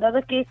ਭੇਜਿਆ, ਉਹਨਾਂ ਦਾ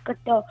ਕੇਕ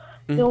ਕੱਟਿਆ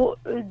ਤੇ ਉਹ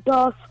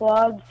ਏਡਾ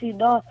ਸਵਾਦ ਸੀ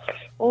ਨਾ।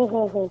 ਓ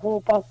ਹੋ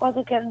ਪਾਪਾ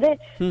ਤਾਂ ਕਹਿੰਦੇ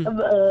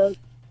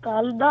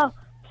ਕੱਲ ਦਾ।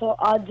 ਸੋ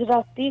ਅੱਜ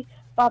ਰਾਤੀ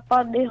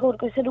ਪਾਪਾ ਨੇ ਹੋਰ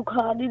ਕਿਸੇ ਨੂੰ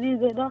ਖਾਣ ਹੀ ਨਹੀਂ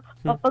ਦੇਣਾ,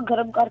 ਪਾਪਾ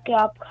ਗਰਮ ਕਰਕੇ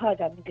ਆਪ ਖਾ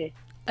ਜਾਣਗੇ।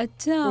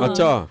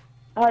 ਅੱਛਾ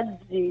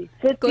ਹਾਂਜੀ,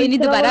 ਫਿਰ ਕੋਈ ਨਹੀਂ,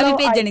 ਦੁਬਾਰਾ ਵੀ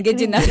ਭੇਜਣਗੇ।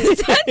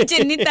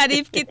 ਜਿੰਨੀ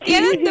ਤਾਰੀਫ ਕੀਤੀ ਹੈ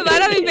ਨਾ,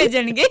 ਦੁਬਾਰਾ ਵੀ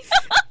ਭੇਜਣਗੇ।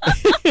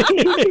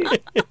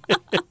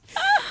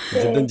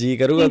 ਜਦੋਂ ਜੀ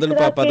ਕਰੂਗਾ ਤੈਨੂੰ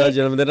ਪਾਪਾ ਦਾ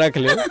ਜਨਮ ਦਿਨ ਰੱਖ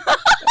ਲਿਓ।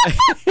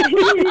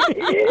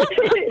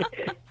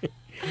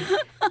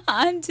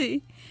 ਹਾਂਜੀ,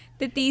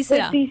 ਤੇ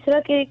ਤੀਸਰਾ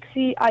ਕੇਕ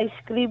ਸੀ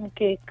ਆਈਸਕ੍ਰੀਮ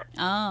ਕੇਕ।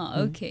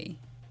 ਓਕੇ,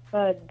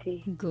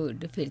 ਹਾਂਜੀ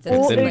ਗੁੱਡ। ਫਿਰ ਤਾਂ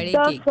ਬੜੇ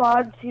ਕੇਕ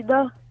ਸਵਾਦ ਸੀ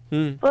ਨਾ।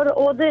 ਪਰ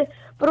ਉਹ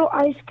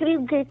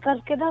ਆਈਸਕ੍ਰੀਮ ਕੇਕ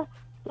ਕਰਕੇ ਨਾ,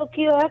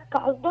 ਕੀ ਹੋਇਆ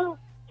ਕੱਲ ਨਾ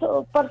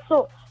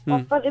ਪਰਸੋਂ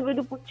ਪਾਪਾ ਨੇ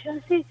ਮੈਨੂੰ ਪੁੱਛਿਆ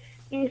ਸੀ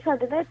ਕਿ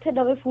ਸਾਡੇ ਨਾ ਇੱਥੇ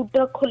ਨਵੇਂ ਫੂਡ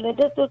ਟਰੱਕ ਖੁੱਲੇ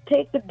ਨੇ ਤੇ ਉੱਥੇ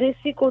ਇੱਕ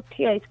ਦੇਸੀ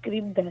ਕੋਠੀ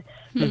ਆਈਸਕ੍ਰੀਮ ਦਾ।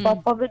 ਤੇ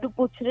ਪਾਪਾ ਮੈਨੂੰ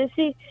ਪੁੱਛ ਰਹੇ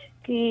ਸੀ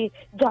ਕਿ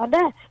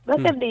ਜਾਣਾ। ਮੈਂ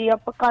ਕਿਹਾ ਨਹੀਂ,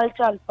 ਆਪਾਂ ਕੱਲ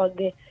ਚੱਲ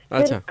ਪਾਂਗੇ।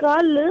 ਫਿਰ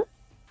ਕੱਲ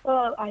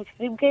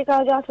ਆਈਸਕ੍ਰੀਮ ਕੇਕ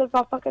ਆ ਗਿਆ। ਫਿਰ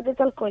ਪਾਪਾ ਕਹਿੰਦੇ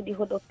ਚੱਲ ਕੋਈ ਨੀ,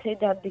 ਹੁਣ ਉੱਥੇ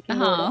ਜਾਂਦੀ ਕੀ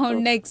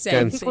ਹੁਣ ਨੈਕਸਟ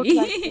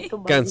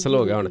ਕੈਂਸਲ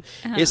ਹੋ ਗਿਆ। ਹੁਣ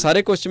ਇਹ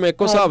ਸਾਰੇ ਕੁਛ ਮੈਂ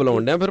ਇੱਕੋ ਹਿਸਾਬ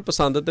ਲਾਉਣ ਡਿਆ। ਫਿਰ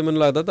ਪਸੰਦ ਤੇ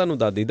ਮੈਨੂੰ ਲੱਗਦਾ ਤੁਹਾਨੂੰ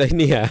ਦਾਦੀ ਦਾ ਹੀ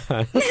ਨਹੀਂ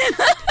ਆਇਆ।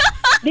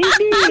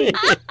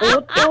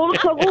 ਉਹ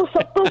ਸਭ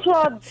ਤੋਂ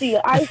ਸਵਾਦ ਸੀ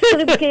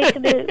ਆਈਸਕ੍ਰੀਮ ਕੇਕ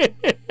ਨੇ।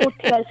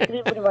 ਕੋਠੀ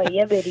ਆਈਸਕ੍ਰੀਮ ਬਣਵਾਈ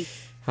ਹੈ ਮੇਰੀ।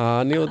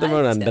 ਹਾਂ, ਨਹੀਂ ਉਹ ਤਾਂ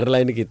ਮੈਂ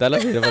ਅੰਡਰਲਾਈਨ ਕੀਤਾ ਨਾ,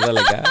 ਫਿਰ ਪਤਾ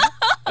ਲੱਗਾ।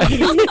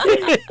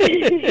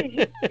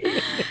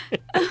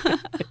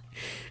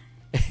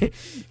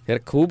 ਫਿਰ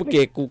ਖੂਬ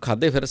ਕੇਕ ਕੂ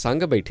ਖਾਦੇ, ਫਿਰ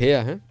ਸੰਗ ਬੈਠੇ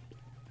ਆ। ਹੈ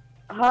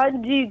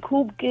ਹਾਂਜੀ,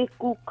 ਖੂਬ ਕੇਕ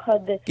ਕੂ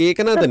ਖਾਦੇ।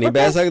 ਕੇਕ ਨਾਲ ਤਾਂ ਨਹੀਂ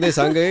ਬਹਿ ਸਕਦੇ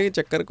ਸੰਗ, ਇਹ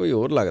ਚੱਕਰ ਕੋਈ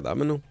ਹੋਰ ਲੱਗਦਾ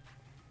ਮੈਨੂੰ।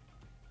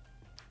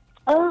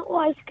 ਉਹ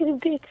ਆਈਸਕ੍ਰੀਮ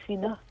ਕੇਕ ਸੀ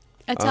ਨਾ।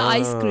 ਅੱਛਾ,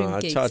 ਆਈਸਕ੍ਰੀਮ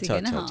ਕੇਕ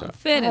ਸੀ ਨਾ। ਹਾਂ,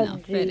 ਫੇਰ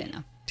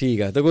ਨਾ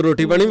ਠੀਕ ਆ। ਤੇ ਕੋਈ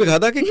ਰੋਟੀ ਪਾਣੀ ਵੀ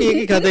ਖਾਦਾ ਕਿ ਕੇਕ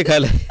ਹੀ ਖਾਦੇ? ਖਾ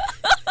ਲੈ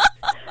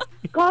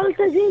ਕੱਲ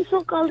ਤਾਂ ਜੀ। ਸੋ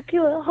ਕੱਲ ਕੀ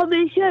ਹੋਇਆ,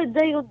 ਹਮੇਸ਼ਾ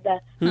ਏਦਾਂ ਹੀ ਹੁੰਦਾ।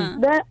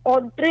 ਮੈਂ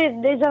ਔਂਟਰੇ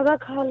ਇੰਨੇ ਜ਼ਿਆਦਾ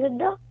ਖਾ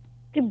ਲੈਂਦਾ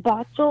ਕਿ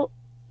ਬਾਅਦ ਚੋਂ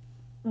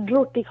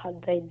ਰੋਟੀ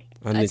ਖਾਂਦਾ ਹੀ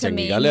ਨਹੀਂ।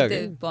 ਚੰਗੀ ਗੱਲ ਹੈ,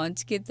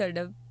 ਪਹੁੰਚ ਕੇ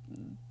ਤੁਹਾਡਾ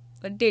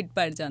ਢਿੱਡ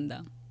ਭਰ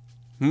ਜਾਂਦਾ।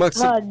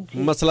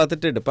 ਮਸਲਾ ਤੇ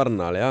ਢਿੱਡ ਭਰਨ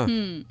ਵਾਲਿਆ।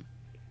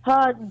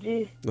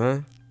 ਹਾਂਜੀ,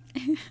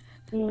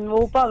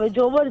 ਉਹ ਭਾਵੇਂ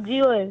ਜੋ ਮਰਜੀ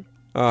ਹੋਏ,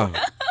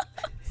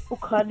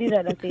 ਭੁੱਖਾ ਨਹੀਂ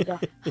ਰਹਿਣਾ ਚਾਹੀਦਾ।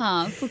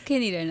 ਹਾਂ, ਭੁੱਖੇ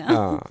ਨਹੀਂ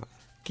ਰਹਿਣਾ।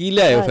 ਕੀ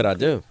ਲਿਆਇਓ ਫਿਰ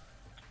ਅੱਜ?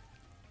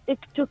 ਇੱਕ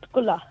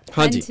ਚੁਟਕਲਾ।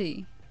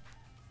 ਹਾਂਜੀ।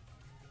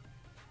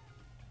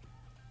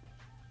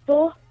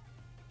 ਤੋ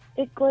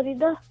ਇੱਕ ਵਾਰੀ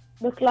ਨਾ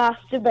ਮੈਂ ਕਲਾਸ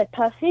 'ਚ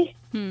ਬੈਠਾ ਸੀ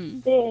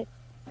ਤੇ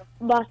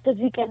ਮਾਸਟਰ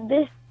ਜੀ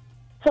ਕਹਿੰਦੇ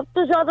ਸਭ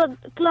ਤੋਂ ਜ਼ਿਆਦਾ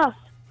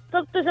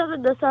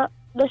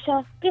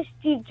ਨਸ਼ਾ ਕਿਸ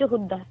ਚੀਜ਼ 'ਚ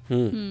ਹੁੰਦਾ ਹੈ?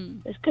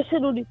 ਕਿਸੇ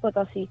ਨੂੰ ਨਹੀਂ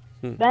ਪਤਾ ਸੀ।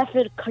 ਮੈਂ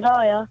ਫਿਰ ਖੜਾ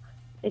ਹੋਇਆ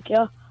ਤੇ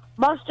ਕਿਹਾ,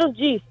 ਮਾਸਟਰ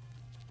ਜੀ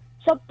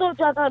ਸਭ ਤੋਂ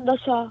ਜ਼ਿਆਦਾ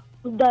ਨਸ਼ਾ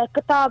ਹੁੰਦਾ ਹੈ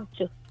ਕਿਤਾਬ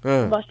 'ਚ।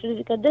 ਮਾਸਟਰ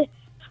ਜੀ ਕਹਿੰਦੇ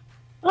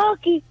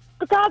ਕੀ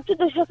ਕਿਤਾਬ 'ਚ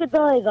ਨਸ਼ਾ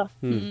ਕਿੱਦਾਂ ਆਏਗਾ?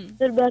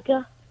 ਫਿਰ ਮੈਂ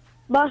ਕਿਹਾ,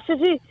 ਮਾਸਟਰ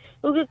ਜੀ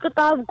ਕਿਉਂਕਿ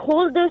ਕਿਤਾਬ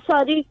ਖੋਲਦੇ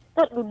ਸਾਰੀ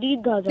ਤੁਹਾਨੂੰ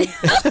ਨੀਂਦ ਆ ਜਾਂਦੀ।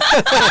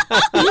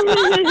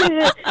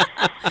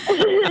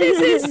 This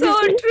is so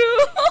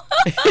true.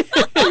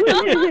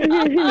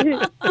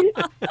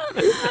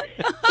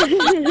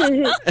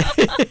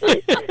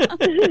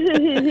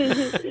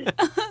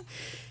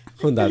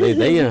 ਹੁੰਦਾ ਤਾਂ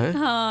ਏਦਾਂ ਹੀ ਆ।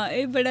 ਹਾਂ,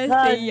 ਇਹ ਬੜਾ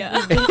ਸਹੀ ਆ।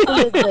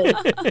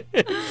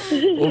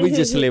 ਉਹ ਵੀ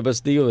ਜੇ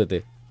ਸਿਲੇਬਸ ਦੀ ਹੋਵੇ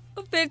ਤੇ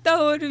ਫਿਰ ਤਾਂ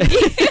ਹੋਰ ਵੀ।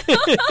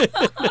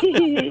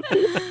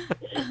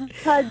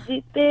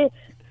 ਹਾਂਜੀ, ਤੇ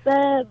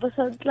ਮੈਂ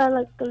ਬਸੰਤ ਲਾਲ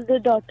ਅੰਕਲ ਦੇ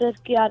ਡਾਟਰ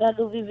ਕਿਆਰਾ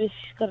ਨੂੰ ਵੀ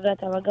ਵਿਸ਼ ਕਰਨਾ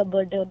ਚਾਹਾਂਗਾ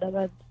ਬਰਥਡੇ ਉਹਨਾਂ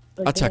ਦਾ।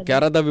 ਅੱਛਾ,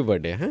 ਕਿਆਰਾ ਦਾ ਵੀ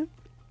ਬਰਥਡੇ ਹੈ?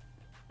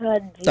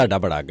 ਹਾਂਜੀ, ਤੁਹਾਡਾ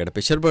ਬੜਾ ਅੱਗੜ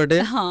ਪਿਛੜ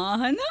ਬਰਥਡੇ। ਹਾਂ,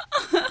 ਹੈ ਨਾ।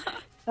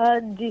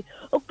 ਹਾਂਜੀ,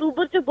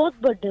 ਅਕਤੂਬਰ 'ਚ ਬਹੁਤ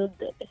ਬਰਥਡੇ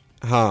ਹੁੰਦੇ ਨੇ।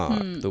 ਹਾਂ,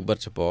 ਅਕਤੂਬਰ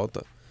 'ਚ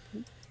ਬਹੁਤ।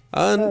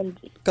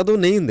 ਕਦੋਂ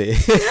ਨਹੀਂ ਹੁੰਦੇ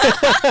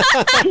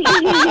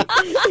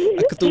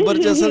ਅਕਤੂਬਰ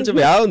 'ਚ, ਅਸਲ 'ਚ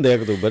ਵਿਆਹ ਹੁੰਦੇ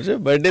ਅਕਤੂਬਰ 'ਚ,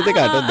 ਬਰਥਡੇ ਤੇ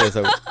ਘੱਟ ਹੁੰਦੇ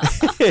ਸਭ।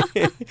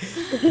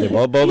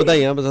 ਬਹੁਤ ਬਹੁਤ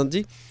ਵਧਾਈਆਂ ਬਸੰਤ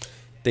ਜੀ।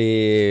 ਤੇ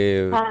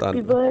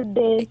happy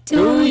birthday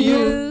to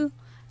you,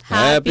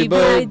 Happy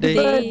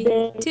birthday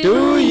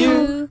to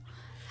you.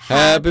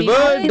 Happy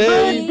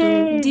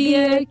birthday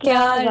dear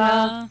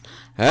Kiara.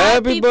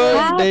 Happy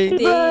birthday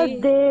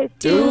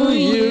to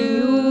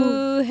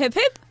you. Hip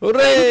hip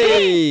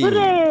Hooray!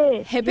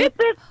 hip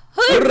hip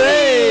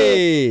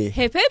Hooray!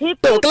 hip hip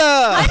dhokla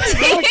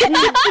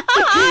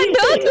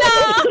dhokla.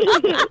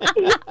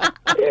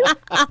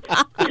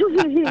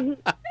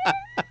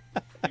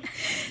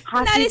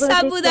 नाले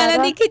साबूदाना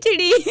दी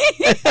खिचड़ी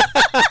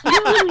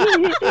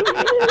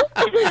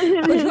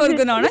कुछ और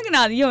गनाना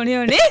गना दी होने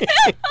होने।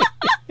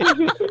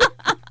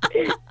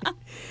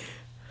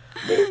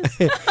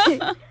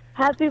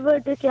 हैप्पी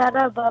बर्थडे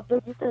क्यारा, बाबा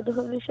जी ਤੁਹਾਨੂੰ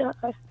ਹਮੇਸ਼ਾ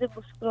ਹੱਸਦੇ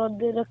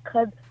ਮੁਸਕਰਾਉਂਦੇ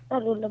ਰੱਖਣ,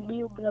 ਤੁਹਾਨੂੰ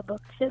ਲੰਬੀ ਉਮਰ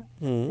ਬਖਸ਼ਣ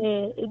ਤੇ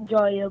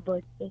ਇੰਜੋਏ ਯਰ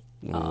ਬਰਥਡੇ।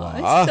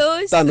 ਵਾਹ,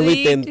 ਤੁਹਾਨੂੰ ਵੀ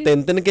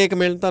ਤਿੰਨ ਕੇਕ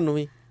ਮਿਲਣ, ਤੁਹਾਨੂੰ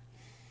ਵੀ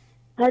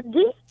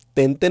ਹਾਂਜੀ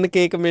ਤਿੰਨ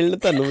ਕੇਕ ਮਿਲਣ,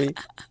 ਤੁਹਾਨੂੰ ਵੀ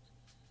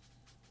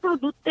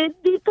ਤੁਹਾਨੂੰ ਤਿੰਨ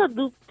ਦੀ,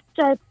 ਤੁਹਾਨੂੰ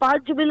ਚਾਹੇ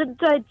 5 ਮਿਲਣ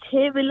ਚਾਹੇ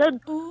 6 ਮਿਲਣ,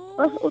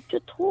 ਬਸ ਉਹ ਚ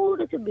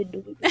ਥੋੜੇ ਜਿਹੇ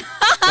ਮੈਨੂੰ ਵੀ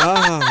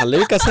ਹਲੇ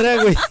ਵੀ ਕਸਰ ਹੈ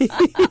ਕੋਈ।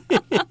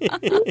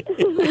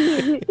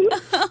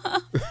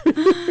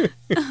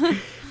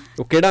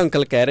 ਉਹ ਕਿਹੜਾ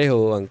ਅੰਕਲ ਕਹਿ ਰਹੇ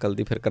ਹੋ? ਅੰਕਲ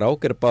ਦੀ ਫਿਰ ਕਰਾਓ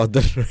ਕਿਰਪਾ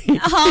ਉਧਰ।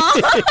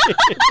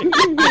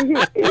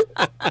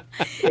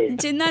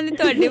 ਜਿਨ੍ਹਾਂ ਨੇ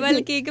ਤੁਹਾਡੇ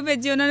ਵੱਲ ਕੇਕ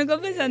ਭੇਜੇ ਉਹਨਾਂ ਨੂੰ ਕਹੋ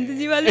ਬਸੰਤ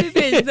ਜੀ ਵੱਲ ਵੀ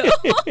ਭੇਜ ਦਿਓ।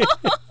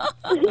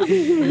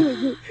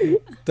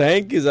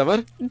 Thank you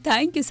summer.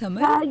 Thank you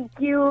summer.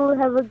 Thank you,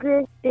 have a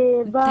great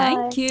day, bye.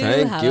 Thank you,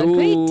 have a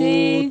great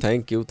day.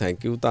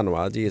 Thank you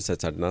ਧੰਨਵਾਦ ਜੀ ਇਸੇ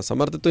ਸਾਡੇ ਨਾਲ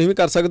ਸਮਰ। ਤੇ ਤੁਸੀਂ ਵੀ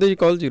ਕਰ ਸਕਦੇ ਹੋ ਜੀ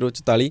ਕਾਲ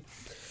 044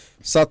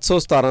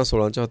 717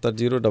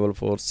 1674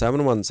 044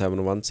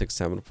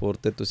 7171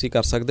 ਤੇ ਤੁਸੀਂ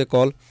ਕਰ ਸਕਦੇ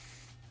ਕਾਲ।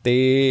 ਤੇ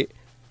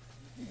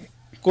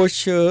ਕੁਛ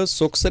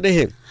ਸੁੱਖ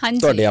ਸੁਨੇਹੇ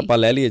ਤੁਹਾਡੇ ਆਪਾਂ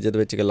ਲੈ ਲਈਏ, ਜਿਹਦੇ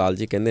ਵਿੱਚ ਲਾਲ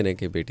ਜੀ ਕਹਿੰਦੇ ਨੇ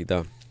ਕਿ ਬੇਟੀ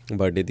ਦਾ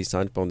ਬਰਥਡੇ ਦੀ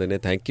ਸਾਂਝ ਪਾਉਂਦੇ ਨੇ,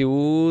 ਥੈਂਕ ਯੂ।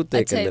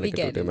 ਤੇ ਕਹਿੰਦੇ ਨੇ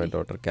ਕਿ ਟੁਡੇ ਮਾਈ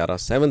ਡਾਟਰ ਕਿਆਰਾ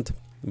 7th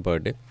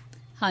ਬਰਥਡੇ।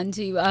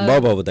 ਹਾਂਜੀ,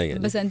 ਬਹੁਤ ਬਹੁਤ ਵਧਾਈਆਂ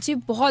ਬਸੰਤ ਜੀ,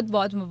 ਬਹੁਤ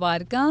ਬਹੁਤ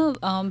ਮੁਬਾਰਕਾਂ।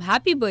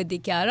 Happy birthday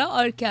ਕਿਆਰਾ।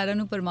 ਔਰ ਕਿਆਰਾ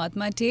ਨੂੰ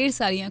ਪਰਮਾਤਮਾ ਢੇਰ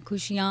ਸਾਰੀਆਂ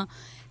ਖੁਸ਼ੀਆਂ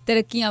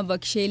ਤਰੱਕੀਆਂ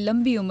ਬਖਸ਼ੇ,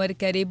 ਲੰਬੀ ਉਮਰ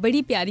ਕਰੇ।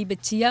 ਬੜੀ ਪਿਆਰੀ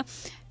ਬੱਚੀ ਆ।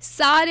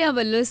 ਸਾਰਿਆਂ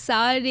ਵੱਲੋਂ,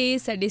 ਸਾਰੇ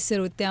ਸਾਡੇ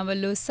ਸਰੋਤਿਆਂ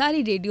ਵੱਲੋਂ,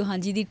 ਸਾਰੀ ਰੇਡੀਓ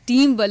ਹਾਂਜੀ ਦੀ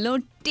ਟੀਮ ਵੱਲੋਂ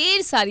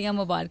ਢੇਰ ਸਾਰੀਆਂ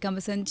ਮੁਬਾਰਕਾਂ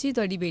ਬਸੰਤ ਜੀ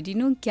ਤੁਹਾਡੀ ਬੇਟੀ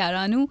ਨੂੰ,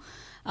 ਕਿਆਰਾ ਨੂੰ।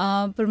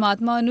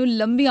 ਪਰਮਾਤਮਾ ਨੂੰ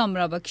ਲੰਬੀ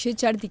ਉਮਰਾਂ ਬਖਸ਼ੇ,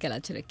 ਚੜ੍ਹਦੀ ਕਲਾ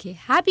 'ਚ ਰੱਖੇ।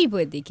 Happy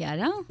birthday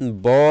ਕਿਆਰਾ।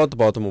 ਬਹੁਤ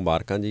ਬਹੁਤ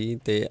ਮੁਬਾਰਕਾਂ ਜੀ।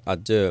 ਤੇ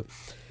ਅੱਜ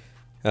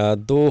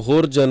 2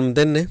 ਹੋਰ ਜਨਮ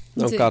ਦਿਨ ਨੇ।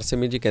 ਓਂਕਾਰ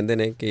ਸਿੰਘ ਜੀ ਕਹਿੰਦੇ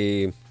ਨੇ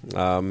ਕਿ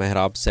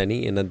ਮਹਿਰਾਬ ਸੈਣੀ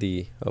ਇਹਨਾਂ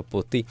ਦੀ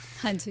ਪੋਤੀ,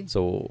 ਹਾਂਜੀ,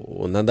 ਸੋ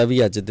ਉਹਨਾਂ ਦਾ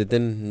ਵੀ ਅੱਜ ਦੇ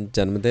ਦਿਨ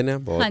ਜਨਮ ਦਿਨ ਹੈ।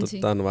 ਬਹੁਤ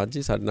ਧੰਨਵਾਦ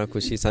ਜੀ ਸਾਡੇ ਨਾਲ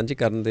ਖੁਸ਼ੀ ਸਾਂਝੀ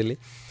ਕਰਨ ਦੇ ਲਈ,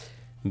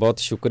 ਬਹੁਤ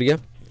ਸ਼ੁਕਰੀਆ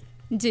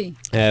ਜੀ।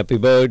 Happy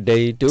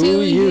birthday to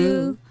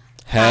you,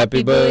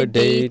 happy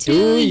birthday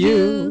to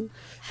you,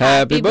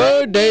 happy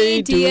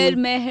birthday dear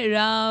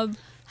ਮਹਿਰਾਬ,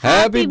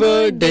 happy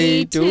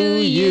birthday to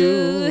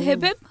you.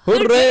 Hip hip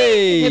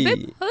ਹੁਰੇ,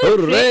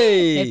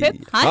 ਹੁਰੇ।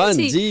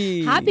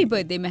 ਹਾਂਜੀ, ਹੈਪੀ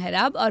ਬਰਥਡੇ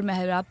ਮਹਿਰਾਬ। ਔਰ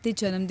ਮਹਿਰਾਬ ਦੇ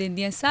ਜਨਮ ਦਿਨ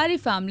ਦੀਆਂ ਸਾਰੀ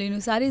ਫੈਮਿਲੀ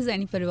ਨੂੰ, ਸਾਰੇ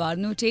ਜ਼ੈਨੀ ਪਰਿਵਾਰ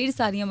ਨੂੰ ਢੇਰ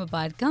ਸਾਰੀਆਂ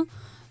ਮੁਬਾਰਕਾਂ।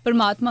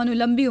 ਪਰਮਾਤਮਾ ਨੂੰ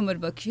ਲੰਬੀ ਉਮਰ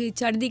ਬਖਸ਼ੇ,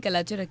 ਚੜ੍ਹਦੀ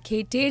ਕਲਾ 'ਚ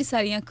ਰੱਖੇ, ਢੇਰ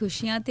ਸਾਰੀਆਂ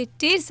ਖੁਸ਼ੀਆਂ ਤੇ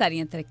ਢੇਰ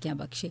ਸਾਰੀਆਂ ਤਰੱਕੀਆਂ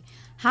ਬਖਸ਼ੇ।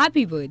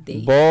 Happy birthday.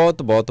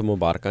 ਬਹੁਤ ਬਹੁਤ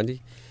ਮੁਬਾਰਕਾਂ ਜੀ।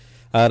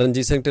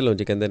 ਰਣਜੀਤ ਸਿੰਘ ਢਿੱਲੋਂ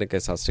ਜੀ ਕਹਿੰਦੇ ਨੇ ਕਿ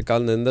ਸਤਿ ਸ਼੍ਰੀ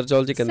ਅਕਾਲ। ਨਰਿੰਦਰ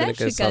ਚੌਲ ਜੀ ਕਹਿੰਦੇ ਨੇ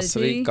ਕਿ ਸਤਿ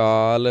ਸ਼੍ਰੀ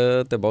ਅਕਾਲ।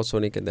 ਤੇ ਬਹੁਤ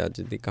ਸੋਹਣੀ ਕਹਿੰਦੇ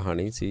ਅੱਜ ਦੀ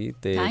ਕਹਾਣੀ ਸੀ,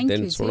 ਤੇ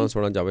ਦਿਨ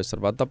ਸੋਹਣਾ ਜਾਵੇ,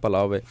 ਸਰਬੱਤ ਦਾ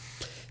ਭਲਾ ਹੋਵੇ।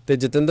 ਤੇ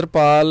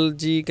ਜਤਿੰਦਰਪਾਲ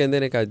ਜੀ ਕਹਿੰਦੇ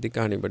ਨੇ ਕਿ ਅੱਜ ਦੀ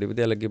ਕਹਾਣੀ ਬੜੀ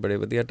ਵਧੀਆ ਲੱਗੀ, ਬੜੇ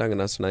ਵਧੀਆ ਢੰਗ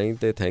ਨਾਲ ਸੁਣਾਈ,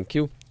 ਤੇ ਥੈਂਕ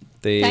ਯੂ।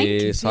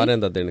 ਤੇ ਸਾਰਿਆਂ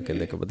ਦਾ ਦਿਨ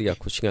ਕਹਿੰਦੇ ਕਿ ਵਧੀਆ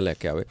ਖੁਸ਼ੀਆਂ ਲੈ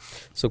ਕੇ ਆਵੇ।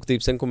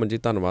 ਸੁਖਦੀਪ ਸਿੰਘ ਘੁੰਮਣ ਜੀ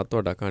ਧੰਨਵਾਦ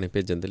ਤੁਹਾਡਾ ਕਹਾਣੀ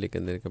ਭੇਜਣ ਦੇ ਲਈ,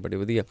 ਕਹਿੰਦੇ ਨੇ ਕਿ ਬੜੀ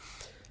ਵਧੀਆ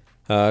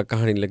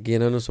ਕਹਾਣੀ ਲੱਗੀ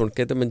ਇਹਨਾਂ ਨੂੰ ਸੁਣ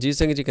ਕੇ। ਤੇ ਮਨਜੀਤ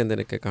ਸਿੰਘ ਜੀ ਕਹਿੰਦੇ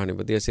ਨੇ ਕਿ ਕਹਾਣੀ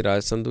ਵਧੀਆ ਸੀ।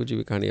 ਰਾਜ ਸੰਧੂ ਜੀ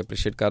ਵੀ ਕਹਾਣੀ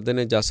ਐਪਰੀਸ਼ੀਏਟ ਕਰਦੇ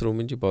ਨੇ। ਜਸ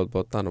ਰੂਮੀ ਜੀ ਬਹੁਤ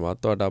ਬਹੁਤ ਧੰਨਵਾਦ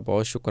ਤੁਹਾਡਾ,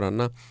 ਬਹੁਤ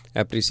ਸ਼ੁਕਰਾਨਾ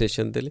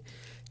ਐਪਰੀਸੀਏਸ਼ਨ ਦੇ ਲਈ।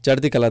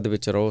 ਚੜ੍ਹਦੀ ਕਲਾ ਦੇ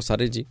ਵਿੱਚ ਰਹੋ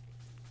ਸਾਰੇ ਜੀ।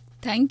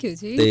 ਥੈਂਕ ਯੂ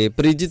ਜੀ। ਤੇ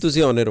ਪ੍ਰੀਤ ਜੀ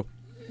ਤੁਸੀਂ ਆਉਣੇ ਰਹੋ।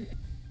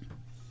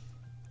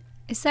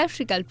 ਸਤਿ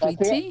ਸ਼੍ਰੀ ਅਕਾਲ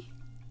ਪ੍ਰੀਤ ਜੀ।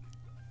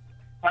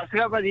 ਸਤਿ ਸ਼੍ਰੀ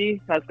ਅਕਾਲ ਭਾਜੀ।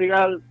 ਸਤਿ ਸ਼੍ਰੀ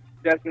ਅਕਾਲ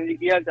ਜਸਮੀਨ ਜੀ,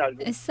 ਕੀ ਹਾਲ ਚਾਲ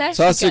ਜੀ?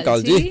 ਸਤਿ ਸ਼੍ਰੀ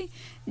ਅਕਾਲ ਜੀ।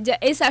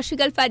 ਇਹ ਸਤਿ ਸ਼੍ਰੀ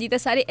ਅਕਾਲ ਭਾਜੀ ਤਾਂ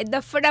ਸਾਰੇ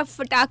ਏਦਾਂ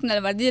ਫਟਾਫਟ ਨਾਲ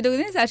ਵਰਦੇ, ਜਦੋਂ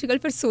ਕਹਿੰਦੇ ਸਤਿ ਸ਼੍ਰੀ ਅਕਾਲ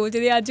ਫਿਰ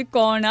ਸੋਚਦੇ ਅੱਜ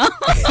ਕੌਣ ਆ।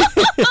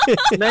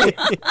 ਨਹੀਂ,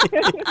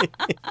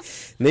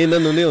 ਇਹਨਾਂ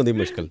ਨੂੰ ਨਹੀਂ ਆਉਂਦੀ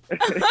ਮੁਸ਼ਕਿਲ,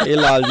 ਇਹ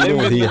ਲਾਲ ਜੀ ਨੂੰ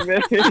ਆਉਂਦੀ ਆ।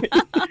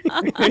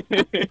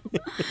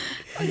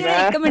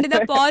 ਇੱਕ ਮਿੰਟ ਦਾ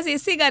ਪੌਜ਼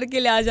ਇਸੇ ਕਰਕੇ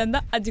ਲਿਆ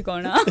ਜਾਂਦਾ, ਅੱਜ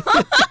ਕੌਣ ਆ।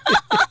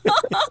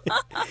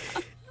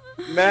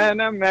 ਮੈਂ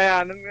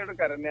ਅਨਮਿਊਟ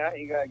ਕਰਨ ਆ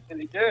ਸੀਗਾ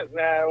ਐਕਚੁਅਲੀ ਚ,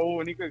 ਮੈਂ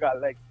ਉਹ ਨਹੀਂ ਕੋਈ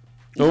ਗੱਲ ਹੈ।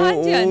 ਉਹ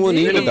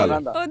ਨਹੀਂ ਕੋਈ ਗੱਲ,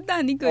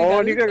 ਉਦਾਂ ਨਹੀਂ ਕੋਈ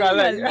ਗੱਲ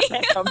ਹੈ।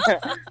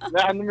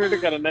 ਮੈਂ ਅਨਮਿਊਟ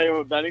ਕਰਨਾ,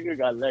 ਉਦਾਂ ਨਹੀਂ ਕੋਈ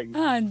ਗੱਲ ਹੈਗੀ।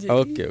 ਹਾਂਜੀ,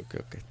 ਓਕੇ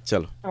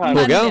ਚਲੋ,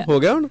 ਹੋ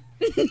ਗਿਆ ਹੁਣ।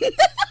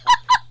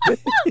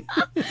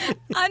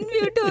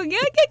 ਅਨਮਿਊਟ ਹੋ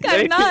ਗਿਆ ਕਿ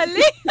ਕਰਨਾ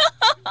ਹਲੇ?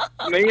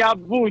 ਨਹੀਂ, ਆਪ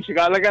ਭੂਸ਼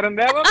ਗੱਲ ਕਰਨ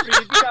ਦਿਆ ਵਾ,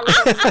 ਪ੍ਰੀਤ ਗੱਲ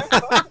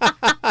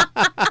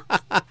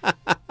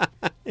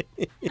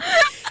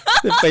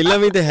ਪਹਿਲਾਂ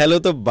ਵੀ ਤੇ ਹੈਲੋ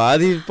ਤੋਂ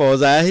ਬਾਅਦ ਹੀ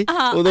ਪੌਜ਼ ਆਇਆ ਸੀ,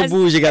 ਉਦੋਂ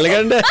ਭੂਸ਼ ਗੱਲ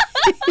ਕਰਨ ਦਾ।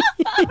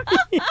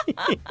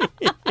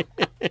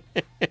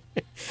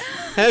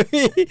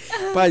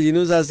 ਭਾਜੀ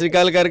ਨੂੰ ਸਤਿ ਸ੍ਰੀ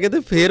ਅਕਾਲ ਕਰਕੇ ਤੇ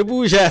ਫੇਰ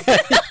ਭੂਸ਼ ਆਇਆ।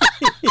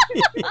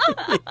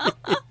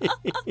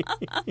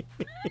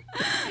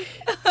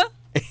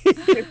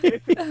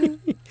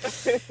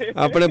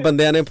 ਆਪਣੇ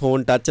ਬੰਦਿਆਂ ਨੇ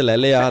ਫੋਨ ਟੱਚ ਲੈ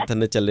ਲਿਆ, ਹੱਥ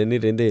ਨੇ ਚੱਲੇ ਨਹੀਂ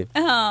ਰਹਿੰਦੇ।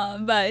 ਹਾਂ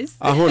ਬਸ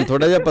ਆ ਹੁਣ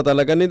ਥੋੜਾ ਜਿਹਾ ਪਤਾ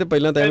ਲੱਗਾ, ਨਹੀਂ ਤੇ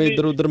ਪਹਿਲਾਂ ਤਾਂ ਐਵੇਂ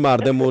ਇੱਧਰ ਉੱਧਰ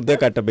ਮਾਰਦੇ ਮੋਰਦੇ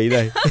ਕੱਟ ਪਈਦਾ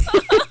ਹੈ।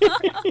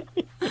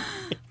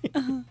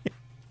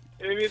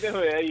 ਇਹ ਵੀ ਤੇ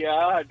ਹੋਇਆ ਹੀ ਆ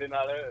ਸਾਡੇ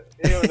ਨਾਲ।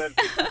 ਇਹ ਹੁਣ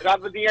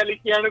ਰੱਬ ਦੀਆਂ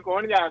ਲਿਖੀਆਂ ਨੂੰ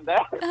ਕੌਣ ਜਾਣਦਾ।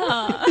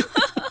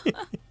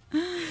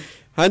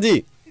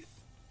 ਹਾਂਜੀ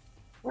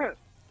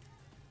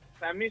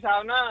ਸੈਮੀ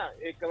ਸਾਹਿਬ ਨਾ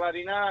ਇੱਕ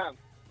ਵਾਰੀ ਨਾ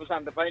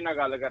ਬਸੰਤ ਭਾਜੀ ਨਾਲ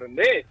ਗੱਲ ਕਰਨ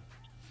ਦੇ।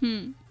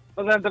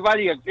 ਬਸੰਤ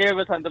ਭਾਜੀ ਅੱਗੇ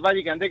ਬਸੰਤ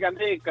ਭਾਜੀ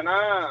ਕਹਿੰਦੇ ਇੱਕ ਨਾ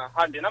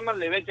ਸਾਡੇ ਨਾ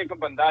ਮਹੱਲੇ ਵਿੱਚ ਇੱਕ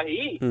ਬੰਦਾ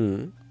ਸੀ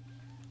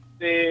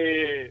ਤੇ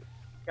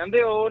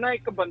ਕਹਿੰਦੇ ਉਹ ਨਾ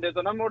ਇੱਕ ਬੰਦੇ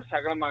ਤੋਂ ਨਾ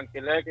ਮੋਟਰਸਾਈਕਲ ਮੰਗ ਕੇ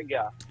ਲੈ ਕੇ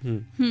ਗਿਆ।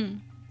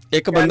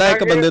 ਇੱਕ ਬੰਦਾ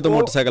ਇੱਕ ਬੰਦੇ ਤੋਂ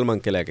ਮੋਟਰਸਾਈਕਲ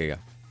ਮੰਗ ਕੇ ਲੈ ਕੇ ਗਿਆ।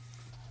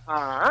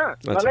 ਹਾਂ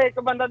ਮਤਲਬ ਇੱਕ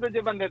ਬੰਦਾ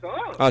ਦੂਜੇ ਬੰਦੇ ਤੋਂ।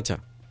 ਅੱਛਾ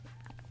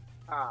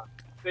ਹਾਂ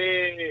ਤੇ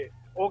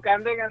ਉਹ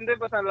ਕਹਿੰਦੇ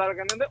ਬਸੰਤ ਲਾਲ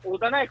ਕਹਿੰਦੇ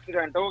ਉਹਦਾ ਨਾ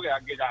ਐਕਸੀਡੈਂਟ ਹੋ ਗਿਆ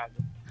ਅੱਗੇ ਜਾ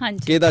ਕੇ।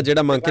 ਕਿਹਦਾ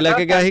ਜਿਹੜਾ ਮੰਗ ਕੇ ਲੈ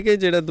ਕੇ ਗਿਆ ਸੀ ਕਿ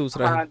ਜਿਹੜਾ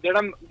ਦੂਸਰਾ? ਹਾਂ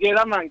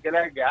ਜਿਹੜਾ ਮੰਗ ਕੇ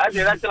ਲੈ ਗਿਆ,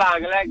 ਜਿਹੜਾ ਚਲਾ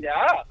ਕੇ ਲੈ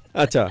ਗਿਆ।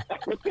 ਅੱਛਾ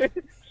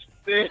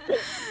ਤੇ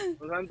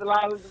ਬਸੰਤ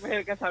ਲਾਲ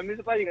ਫੇਰ ਕੇ ਸਾਮੀ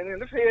ਭਾਜੀ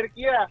ਕਹਿੰਦੇ ਫੇਰ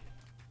ਕੀ ਆ?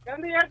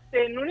 ਕਹਿੰਦੇ ਯਾਰ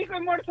ਤੈਨੂੰ ਨੀ ਕੋਈ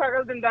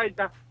ਮੋਟਰਸਾਈਕਲ ਦਿੰਦਾ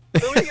ਏਦਾਂ।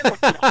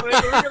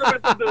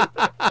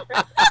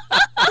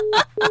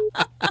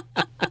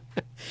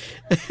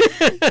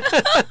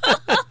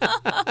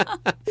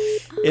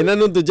 ਇਹਨਾਂ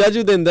ਨੂੰ ਦੂਜਾ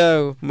ਜੂ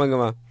ਦਿੰਦਾ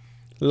ਮੰਗਵਾ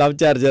ਲਵ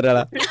ਚਾਰਜਰ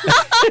ਵਾਲਾ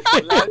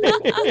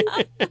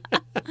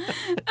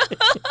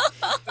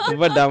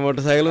ਵੱਡਾ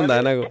ਮੋਟਰਸਾਈਕਲ ਹੁੰਦਾ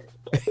ਇਹਨਾਂ ਕੋਲ।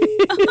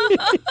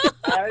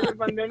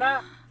 ਬੰਦੇ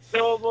ਨਾ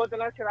 2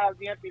 ਬੋਤਲਾਂ ਸ਼ਰਾਬ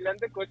ਦੀਆਂ ਪੀ ਲੈਣ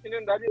ਤੇ ਕੁਛ ਨੀ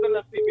ਹੁੰਦਾ, ਜਦੋਂ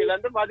ਲੱਸੀ ਪੀ ਲੈਣ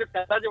ਤੇ ਬਾਅਦ ਚ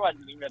ਪੈਸਾ ਚ ਵੱਜ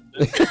ਨਹੀਂ ਮਿਲਦਾ।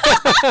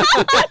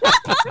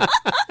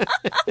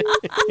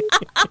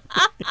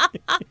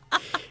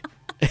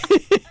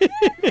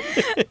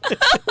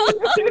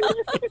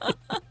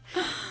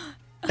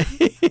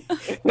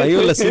 ਭਾਈ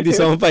ਉਹ ਲੱਸੀ ਦੀ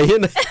ਸੌਂ ਪਾਈ ਹੈ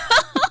ਨਾ।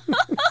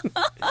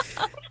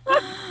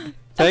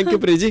 ਥੈਂਕ ਯੂ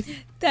ਪ੍ਰੀਤ ਜੀ।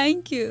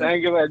 ਥੈਂਕ ਯੂ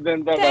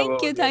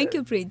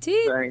ਪ੍ਰੀਤ ਜੀ।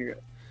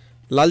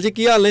 ਲਾਲ ਜੀ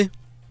ਕੀ ਹਾਲ ਨੇ?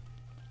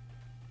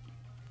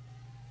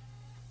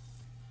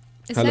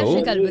 ਸਤਿ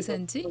ਸ਼੍ਰੀ ਅਕਾਲ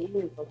ਬਸੰਤ ਜੀ।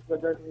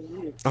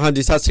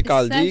 ਹਾਂਜੀ ਸਤਿ ਸ਼੍ਰੀ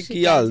ਅਕਾਲ ਜੀ,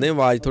 ਕੀ ਹਾਲ ਨੇ?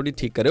 ਆਵਾਜ਼ ਥੋੜੀ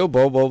ਠੀਕ ਕਰਿਓ।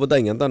 ਬਹੁਤ ਬਹੁਤ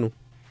ਵਧਾਈਆਂ ਤੁਹਾਨੂੰ।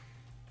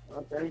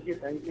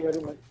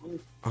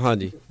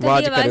 ਹਾਂਜੀ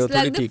ਆਵਾਜ਼ ਕਰਿਓ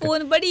ਥੋੜੀ ਠੀਕ।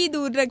 ਫੋਨ ਬੜੀ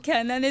ਦੂਰ ਰੱਖਿਆ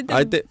ਇਹਨਾਂ ਨੇ।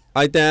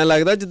 ਅੱਜ ਤਾਂ ਐਂ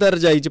ਲੱਗਦਾ ਜਿੱਦਾਂ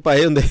ਰਜਾਈ ਚ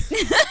ਪਾਏ ਹੁੰਦੇ।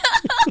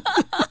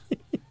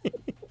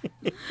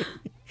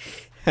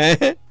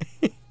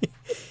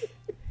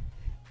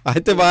 ਅੱਜ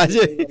ਤੇ ਆਵਾਜ਼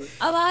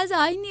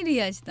ਆ ਹੀ ਨਹੀਂ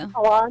ਰਹੀ। ਅੱਜ ਤਾਂ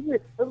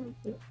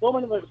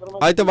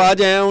ਅੱਜ ਤੇ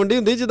ਆਵਾਜ਼ ਐ ਆਉਂਦੀ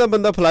ਹੁੰਦੀ ਜਿੱਦਾਂ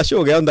ਬੰਦਾ ਫਲਸ਼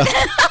ਹੋ ਗਿਆ ਹੁੰਦਾ।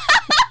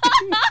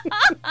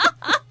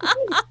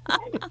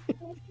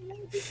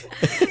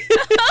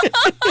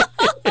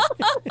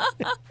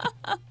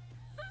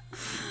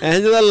 ਐ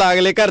ਜਿੱਦਾਂ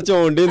ਲਾਗਲੇ ਘਰ ਚ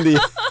ਆਉਂਦੀ ਹੁੰਦੀ।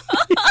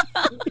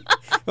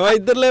 ਉਹ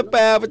ਇੱਧਰਲੇ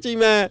ਪੈਪ ਚ ਹੀ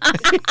ਮੈਂ।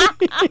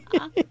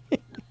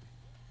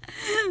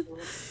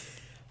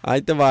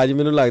 ਅੱਜ ਤੇ ਆਵਾਜ਼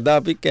ਮੈਨੂੰ ਲੱਗਦਾ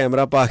ਵੀ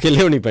ਕੈਮਰਾ ਪਾ ਕੇ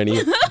ਲਿਆਉਣੀ ਪੈਣੀ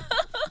ਹੈ।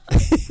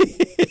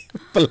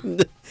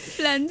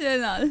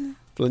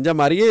 ਪਲੰਜਾ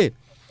ਮਾਰੀਏ।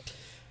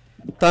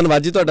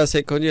 ਧੰਨਵਾਦ ਜੀ ਤੁਹਾਡਾ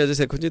ਸੇਖੋ ਜੀ, ਅਜੇ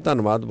ਸੇਖੋ ਜੀ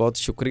ਧੰਨਵਾਦ, ਬਹੁਤ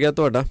ਸ਼ੁਕਰੀਆ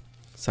ਤੁਹਾਡਾ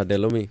ਸਾਡੇ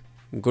ਵੱਲੋਂ ਵੀ।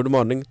 Good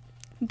morning.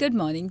 ਗੁੱਡ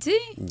ਮਾਰਨਿੰਗ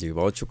ਜੀ।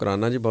 ਬਹੁਤ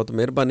ਸ਼ੁਕਰਾਨਾ ਜੀ, ਬਹੁਤ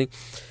ਮਿਹਰਬਾਨੀ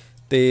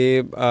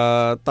ਤੇ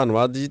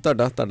ਧੰਨਵਾਦ ਜੀ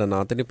ਤੁਹਾਡਾ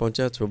ਨਾਂ ਤੇ ਨਹੀਂ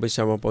ਪਹੁੰਚਿਆ, ਸ਼ੁਭ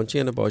ਇੱਛਾਵਾਂ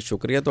ਪਹੁੰਚੀਆਂ ਨੇ, ਬਹੁਤ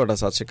ਸ਼ੁਕਰੀਆ ਤੁਹਾਡਾ।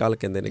 ਸਤਿ ਸ਼੍ਰੀ ਅਕਾਲ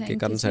ਕਹਿੰਦੇ ਨੇ ਕਿ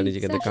ਕਰਨ ਸੈਣੀ ਜੀ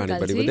ਕਹਿੰਦੇ ਕਹਾਣੀ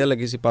ਬੜੀ ਵਧੀਆ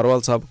ਲੱਗੀ ਸੀ।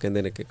 ਪਰਵਾਲ ਸਾਹਿਬ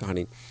ਕਹਿੰਦੇ ਨੇ ਕਿ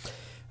ਕਹਾਣੀ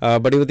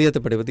ਬੜੀ ਵਧੀਆ ਤੇ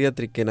ਬੜੇ ਵਧੀਆ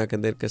ਤਰੀਕੇ ਨਾਲ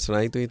ਕਹਿੰਦੇ ਕਿ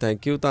ਸੁਣਾਈ ਤੁਸੀਂ।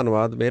 ਥੈਂਕ ਯੂ,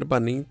 ਧੰਨਵਾਦ,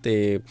 ਮਿਹਰਬਾਨੀ।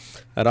 ਤੇ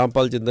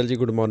ਰਾਮਪਾਲ ਜਿੰਦਲ ਜੀ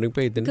ਗੁੱਡ ਮਾਰਨਿੰਗ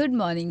ਭੇਜਦੇ ਨੇ। ਗੁੱਡ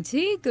ਮਾਰਨਿੰਗ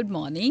ਜੀ, ਗੁੱਡ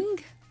ਮਾਰਨਿੰਗ।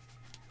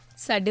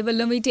 ਸਾਡੇ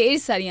ਵੱਲੋਂ ਵੀ ਢੇਰ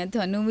ਸਾਰੀਆਂ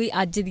ਤੁਹਾਨੂੰ ਵੀ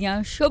ਅੱਜ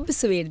ਦੀਆਂ ਸ਼ੁਭ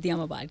ਸਵੇਰ ਦੀਆਂ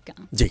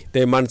ਮੁਬਾਰਕਾਂ ਜੀ।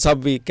 ਤੇ ਮਨ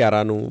ਸਾਹਿਬ ਵੀ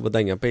ਕਿਆਰਾ ਨੂੰ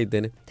ਵਧਾਈਆਂ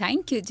ਭੇਜਦੇ ਨੇ।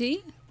 ਥੈਂਕ ਯੂ ਜੀ।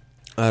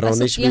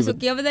 ਰੋਨਿਸ਼ ਵੀ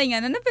ਸੁੱਕੀਆਂ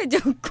ਵਧਾਈਆਂ ਨਾ ਭੇਜੋ,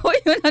 ਕੋਈ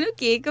ਉਹਨਾਂ ਨੂੰ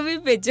ਕੇਕ ਵੀ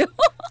ਭੇਜੋ।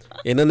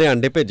 ਇਹਨਾਂ ਨੇ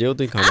ਅੰਡੇ ਭੇਜੇ, ਉਹ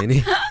ਤੁਸੀਂ ਖਾਣੇ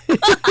ਨਹੀਂ।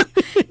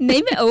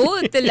 ਨਹੀਂ ਮੈਂ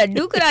ਉਹ ਤੇ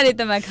ਲੱਡੂ ਕਰਾਰੇ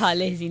ਤਾਂ ਮੈਂ ਖਾ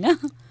ਲਏ ਸੀ ਨਾ।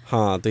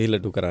 ਹਾਂ ਤੁਸੀਂ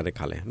ਲੱਡੂ ਕਰਾਰੇ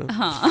ਖਾ ਲਏ ਹਨਾ।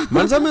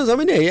 ਮਨ ਸਾਹਿਬ ਮੈਨੂੰ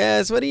ਸਮਝ ਨਹੀਂ ਆਇਆ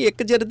ਇਸ ਵਾਰੀ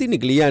ਇੱਕ ਜਰਦੀ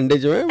ਨਿਕਲੀ ਆ ਅੰਡੇ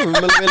ਚੋਂ।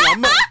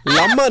 ਮਤਲਬ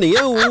ਲਾਮਾ ਨਹੀਂ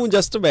ਆ ਉਹ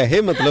ਜਸਟ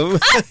ਵੈਸੇ ਮਤਲਬ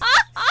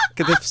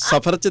ਕਿਤੇ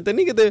ਸਫ਼ਰ ਚ ਤੇ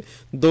ਨਹੀਂ ਕਿਤੇ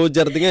 2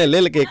 ਜਰਦੀਆਂ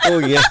ਹਿੱਲ ਕੇ ਇੱਕ ਹੋ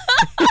ਗਈਆਂ।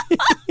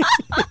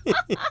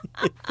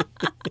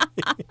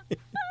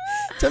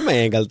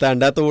 ਮੈਂ ਗਲਤ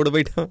ਅੰਡਾ ਤੋੜ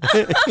ਬੈਠਾ।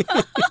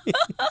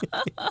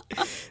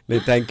 ਨਹੀਂ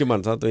ਥੈਂਕ ਯੂ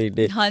ਮਨ ਸਾਹਿਬ,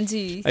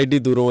 ਤੁਸੀਂ ਐਡੀ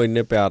ਦੂਰੋਂ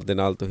ਇੰਨੇ ਪਿਆਰ ਦੇ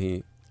ਨਾਲ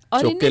ਤੁਸੀਂ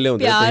ਚੁੱਕ ਕੇ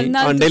ਲਿਆਉਂਦੇ।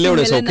 ਅੰਡੇ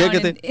ਲਿਆਉਣੇ ਸੌਖੇ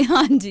ਕਿਤੇ।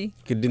 ਹਾਂਜੀ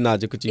ਕਿੱਡੀ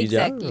ਨਾਜ਼ੁਕ ਚੀਜ਼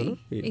ਆ।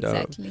 ਇੱਕ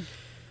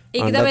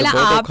ਤਾਂ ਪਹਿਲਾਂ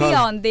ਆਪ ਹੀ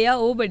ਆਉਂਦੇ ਆ,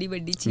 ਉਹ ਬੜੀ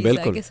ਵੱਡੀ ਚੀਜ਼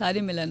ਆ ਕਿ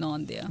ਸਾਰੇ ਮਿਲਣ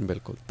ਆਉਂਦੇ ਆ।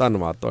 ਬਿਲਕੁਲ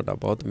ਧੰਨਵਾਦ ਤੁਹਾਡਾ,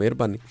 ਬਹੁਤ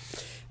ਮਿਹਰਬਾਨੀ।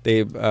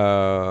 ਤੇ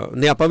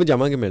ਨਹੀਂ ਆਪਾਂ ਵੀ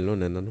ਜਾਵਾਂਗੇ ਮਿਲਣ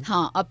ਹੁਣ ਇਹਨਾਂ ਨੂੰ।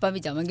 ਹਾਂ ਆਪਾਂ ਵੀ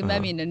ਜਾਵਾਂਗੇ, ਮੈਂ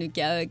ਵੀ ਇਹਨਾਂ ਨੂੰ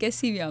ਕਿਹਾ ਹੋਇਆ ਕਿ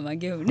ਅਸੀਂ ਵੀ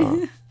ਆਵਾਂਗੇ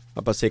ਹੁਣ।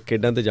 ਆਪਾਂ ਸਿੱਖ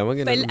ਖੇਡਾਂ ਤੇ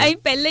ਜਾਵਾਂਗੇ ਪਹਿਲਾਂ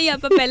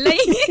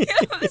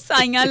ਹੀ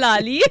ਸਾਈਆਂ ਲਾ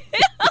ਲਈਏ,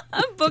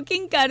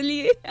 ਬੁਕਿੰਗ ਕਰ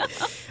ਲਈਏ।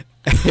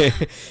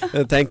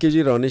 ਥੈਂਕ ਯੂ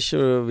ਜੀ। ਰੋਨਿਸ਼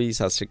ਵੀ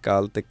ਸਤਿ ਸ਼੍ਰੀ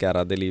ਅਕਾਲ ਤੇ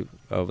ਕਿਆਰਾ ਦੇ ਲਈ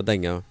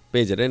ਵਧਾਈਆਂ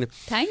ਭੇਜ ਰਹੇ ਨੇ।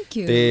 ਥੈਂਕ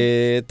ਯੂ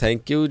ਤੇ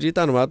ਥੈਂਕ ਯੂ ਜੀ,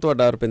 ਧੰਨਵਾਦ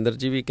ਤੁਹਾਡਾ। ਰੁਪਿੰਦਰ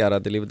ਜੀ ਵੀ ਕਿਆਰਾ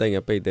ਦੇ ਲਈ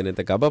ਵਧਾਈਆਂ ਭੇਜਦੇ ਨੇ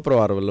ਤੇ ਗਾਬਾ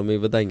ਪਰਿਵਾਰ ਵੱਲੋਂ ਵੀ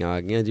ਵਧਾਈਆਂ ਆ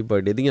ਗਈਆਂ ਜੀ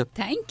ਬਰਥਡੇ ਦੀਆਂ।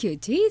 ਥੈਂਕ ਯੂ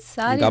ਜੀ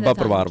ਸਾਰੇ ਗਾਬਾ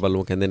ਪਰਿਵਾਰ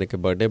ਵੱਲੋਂ ਕਹਿੰਦੇ ਨੇ ਕਿ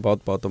ਬਰਥਡੇ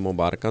ਬਹੁਤ ਬਹੁਤ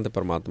ਮੁਬਾਰਕਾਂ ਤੇ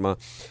ਪਰਮਾਤਮਾ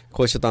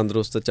ਖੁਸ਼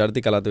ਤੰਦਰੁਸਤ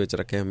ਚੜ੍ਹਦੀ ਕਲਾ ਦੇ ਵਿੱਚ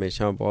ਰੱਖੇ,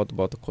 ਹਮੇਸ਼ਾ ਬਹੁਤ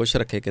ਬਹੁਤ ਖੁਸ਼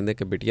ਰੱਖੇ ਕਹਿੰਦੇ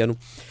ਕਿ ਬਿਟੀਆਂ ਨੂੰ।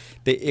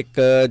 ਤੇ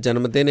ਇੱਕ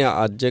ਜਨਮ ਦਿਨ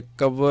ਆ ਅੱਜ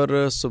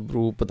ਕੰਵਰ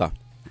ਸਵਰੂਪ ਦਾ,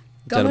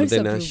 ਜਨਮ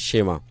ਦਿਨ ਹੈ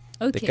 6ਵਾਂ।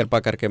 ਤੇ ਕਿਰਪਾ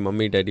ਕਰਕੇ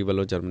ਮੰਮੀ ਡੈਡੀ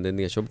ਵੱਲੋਂ ਜਨਮ ਦਿਨ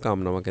ਦੀਆਂ ਸ਼ੁਭ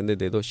ਕਾਮਨਾਵਾਂ ਕਹਿੰਦੇ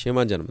ਦੇ ਦਿਓ।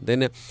 6ਵਾਂ ਜਨਮ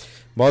ਦਿਨ ਹੈ,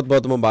 ਬਹੁਤ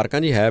ਬਹੁਤ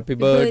ਮੁਬਾਰਕਾਂ ਜੀ। Happy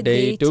birthday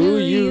to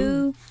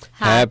you,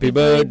 happy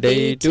birthday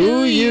to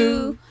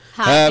you,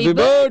 happy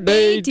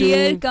birthday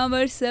dear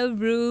Kanwar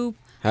Swaroop,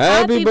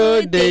 Happy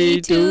birthday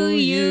to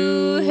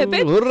you.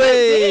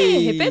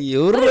 Hooray!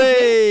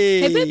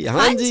 Hooray!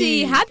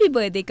 ਹਾਂਜੀ ਹੈਪੀ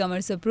ਬਰਥਡੇ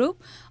ਕਮਰ ਸਪਰੂਪ।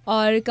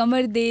 ਔਰ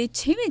ਕਮਰ ਦੇ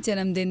 6ਵੇਂ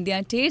ਜਨਮ ਦਿਨ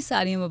ਦੀਆਂ ਢੇਰ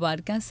ਸਾਰੀਆਂ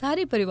ਮੁਬਾਰਕਾਂ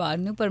ਸਾਰੇ ਪਰਿਵਾਰ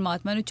ਨੂੰ।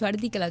 ਪਰਮਾਤਮਾ ਨੂੰ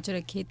ਚੜ੍ਹਦੀ ਕਲਾ 'ਚ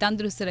ਰੱਖੇ,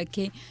 ਤੰਦਰੁਸਤ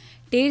ਰੱਖੇ,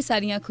 ਢੇਰ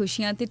ਸਾਰੀਆਂ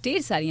ਖੁਸ਼ੀਆਂ ਤੇ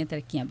ਢੇਰ ਸਾਰੀਆਂ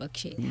ਤਰੱਕੀਆਂ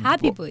ਬਖਸ਼ੇ।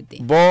 Happy birthday.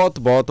 ਬਹੁਤ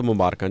ਬਹੁਤ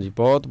ਮੁਬਾਰਕਾਂ ਜੀ,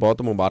 ਬਹੁਤ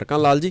ਬਹੁਤ ਮੁਬਾਰਕਾਂ।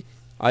 ਲਾਲ ਜੀ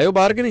ਆਇਓ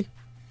ਬਾਹਰ ਕਿ ਨਹੀਂ?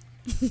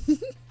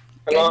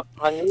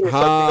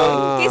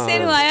 ਹਾਂ ਕਿਸੇ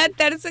ਨੂੰ ਆਇਆ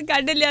ਤਰਸ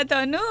ਕੱਢ ਲਿਆ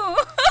ਤੁਹਾਨੂੰ।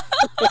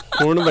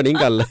 ਹੁਣ ਬਣੀ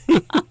ਗੱਲ।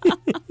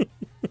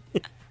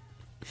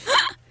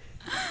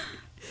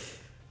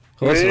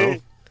 ਹੋਰ ਸੁਣਾਓ?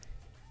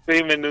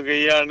 ਤੁਸੀਂ ਮੈਨੂੰ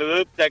ਕਹੀ ਜਾਣ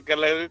ਚੈੱਕ ਕਰ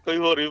ਲੈ, ਕੋਈ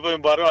ਹੋਰ ਵੀ ਭਾਵੇਂ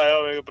ਬਾਹਰੋਂ ਆਇਆ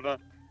ਹੋਵੇ ਆਪਣਾ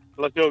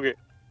ਲੱਚੋਗੇ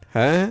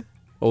ਹੈ।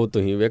 ਉਹ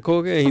ਤੁਸੀਂ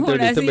ਵੇਖੋਗੇ, ਅਸੀਂ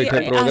ਤੁਹਾਡੇ ਇੱਥੇ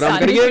ਬੈਠੇ ਪ੍ਰੋਗਰਾਮ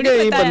ਕਰੀਏ ਕਿ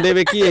ਅਸੀਂ ਬੰਦੇ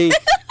ਵੇਖੀਏ ਅਸੀਂ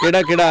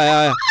ਕਿਹੜਾ ਕਿਹੜਾ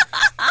ਆਇਆ।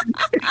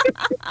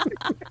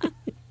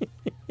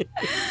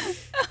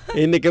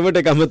 ਇਹ ਨਿੱਕੇ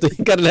ਮੋਟੇ ਕੰਮ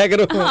ਤੁਸੀਂ ਕਰ ਲਿਆ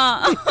ਕਰੋ,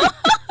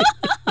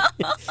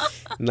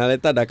 ਨਾਲੇ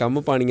ਤੁਹਾਡਾ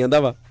ਕੰਮ ਪਾਣੀਆਂ ਦਾ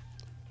ਵਾ।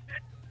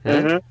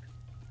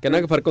 ਕਿੰਨਾ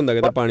ਕੁ ਫਰਕ ਹੁੰਦਾ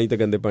ਕਿਤੇ ਪਾਣੀ ਤੇ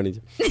ਗੰਦੇ ਪਾਣੀ 'ਚ?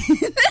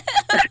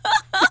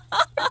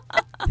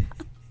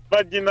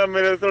 ਬਸ ਜਿੰਨਾ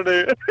ਮੇਰੇ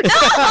ਤੁਹਾਡੇ।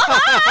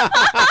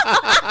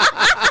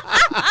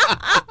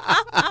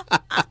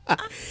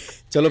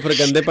 ਚਲੋ ਫਿਰ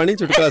ਗੰਦੇ ਪਾਣੀ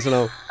ਚੁਟਕਲਾ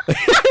ਸੁਣਾਓ।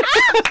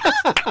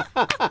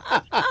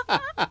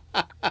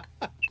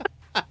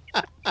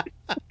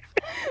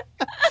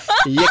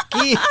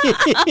 ਯਕੀ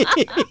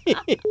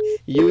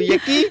ਯੂ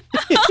ਯਕੀ।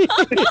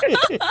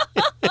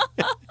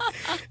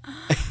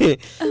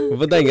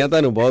 ਵਧਾਈਆਂ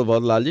ਤੁਹਾਨੂੰ ਬਹੁਤ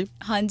ਬਹੁਤ ਲਾਲ ਜੀ।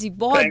 ਹਾਂਜੀ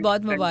ਬਹੁਤ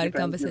ਬਹੁਤ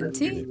ਮੁਬਾਰਕਾਂ Basant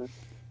ji.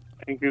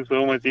 Thank you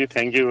so much ਜੀ,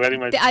 ਥੈਂਕ ਯੂ ਵੈਰੀ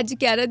ਮਚ। ਤੇ ਅੱਜ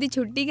ਕਿਆਰਾ ਦੀ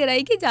ਛੁੱਟੀ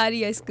ਕਰਾਈ ਕਿ ਜਾ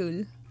ਰਹੀ ਹੈ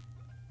ਸਕੂਲ?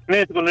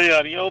 ਨਹੀਂ ਸਕੂਲੇ ਜਾ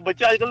ਰਹੀ ਆ। ਉਹ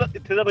ਬੱਚੇ ਅੱਜ ਕੱਲ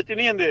ਇੱਥੇ ਦੇ ਬੱਚੇ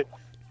ਨਹੀਂ ਆਉਂਦੇ,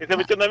 ਇੱਥੇ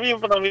ਬੱਚੇ ਨਵੀਂ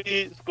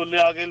ਸਕੂਲੇ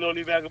ਆ ਕੇ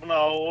ਲੋਲੀ ਬੈਗ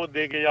ਬਣਾਓ, ਉਹ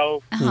ਦੇ ਕੇ ਜਾਓ।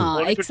 ਹਾਂ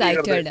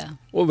ਐਕਸਾਈਟਡ ਆ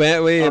ਉਹ।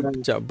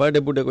 ਬਰਥਡੇ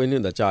ਬੁੱਢੇ ਕੋਈ ਨਹੀਂ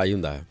ਹੁੰਦਾ, ਚਾਅ ਹੀ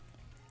ਹੁੰਦਾ ਹੈ।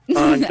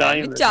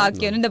 ਚਾਅ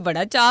ਕਿ ਉਹਨਾਂ ਦਾ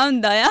ਬੜਾ ਚਾਅ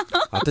ਹੁੰਦਾ ਆ।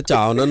 ਤੇ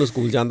ਚਾਅ ਉਹਨਾਂ ਨੂੰ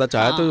ਸਕੂਲ ਜਾਣ ਦਾ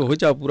ਚਾਅ ਤੇ ਉਹੀ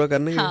ਚਾਅ ਪੂਰਾ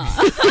ਕਰਨਗੇ।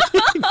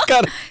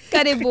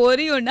 ਘਰੇ ਬੋਰ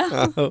ਹੀ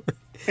ਹੋਣਾ।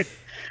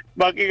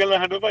 ਬਾਕੀ ਗੱਲਾਂ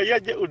ਸਾਡੇ ਭਾਈ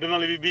ਅੱਜ ਉੱਡਣ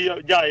ਵਾਲੀ ਬੀਬੀ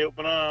ਜਹਾਜ਼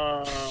ਆਪਣਾ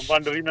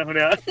ਵੰਡ ਰਹੀ ਮੈਂ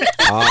ਸੁਣਿਆ।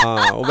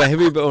 ਹਾਂ ਉਹ ਵੈਸੇ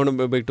ਵੀ ਹੁਣ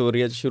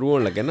ਵਿਕਟੋਰੀਆ 'ਚ ਸ਼ੁਰੂ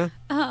ਹੋਣ ਲੱਗੇ ਨਾ।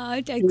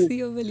 ਹਾਂ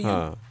ਟੈਕਸੀ ਉਹ ਵਾਲੀਆਂ।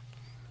 ਹਾਂ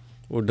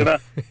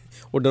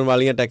ਉੱਡਣ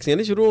ਵਾਲੀਆਂ ਟੈਕਸੀਆਂ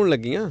ਨਹੀਂ ਸ਼ੁਰੂ ਹੋਣ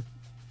ਲੱਗੀਆਂ,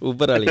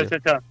 ਉਬਰ ਵਾਲੀਆਂ।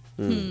 ਅੱਛਾ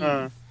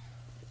ਹਾਂ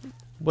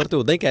ਉਬਰ ਤੇ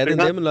ਉਦਾਂ ਹੀ ਕਹਿ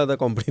ਦਿੰਦੇ, ਮੈਨੂੰ ਲੱਗਦਾ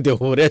ਕੰਪਨੀ ਤੇ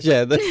ਹੋ ਰਿਹਾ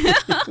ਸ਼ਾਇਦ।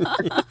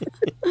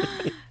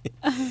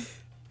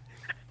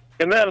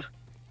 ਕਹਿੰਦਾ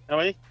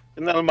ਭਾਈ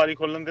ਕਹਿੰਦਾ ਅਲਮਾਰੀ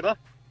ਖੋਲਣ ਤੇ ਨਾ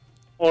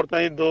ਔਰਤਾਂ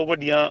ਦੀ ਦੋ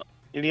ਵੱਡੀਆਂ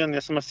ਜਿਹੜੀਆਂ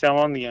ਹੁੰਦੀਆਂ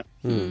ਸਮੱਸਿਆਵਾਂ ਹੁੰਦੀਆਂ।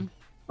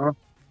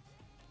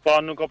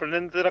 ਪਾਉਣ ਨੂੰ ਕੱਪੜੇ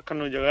ਤੇ ਰੱਖਣ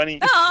ਨੂੰ ਜਗ੍ਹਾ ਨਹੀਂ।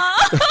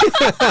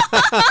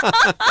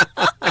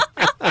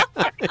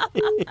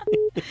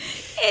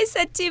 ਇਹ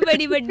ਸੱਚੀ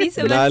ਬੜੀ ਵੱਡੀ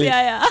ਸਮੱਸਿਆ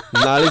ਆ।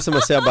 ਨਾਲ ਹੀ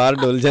ਸਮੱਸਿਆ ਬਾਹਰ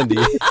ਡੁੱਲ ਜਾਂਦੀ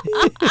ਹੈ।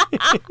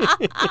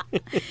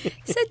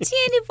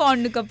 ਸੱਚੀ ਨਹੀਂ ਪਾਉਣ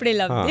ਨੂੰ ਕੱਪੜੇ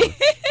ਲੱਭਦੇ।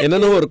 ਇਹਨਾਂ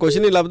ਨੂੰ ਹੋਰ ਕੁਝ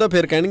ਨਹੀਂ ਲੱਭਦਾ,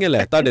 ਫਿਰ ਕਹਿਣਗੇ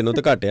ਲੈ ਤੁਹਾਡੇ ਨੂੰ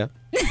ਤਾਂ ਘੱਟ ਆ।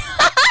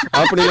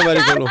 ਆਪਣੀ ਅਲਮਾਰੀ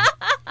ਖੋਲੋ,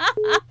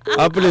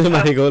 ਆਪਣੀ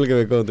ਅਲਮਾਰੀ ਖੋਲ ਕੇ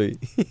ਵੇਖੋ ਤੁਸੀਂ।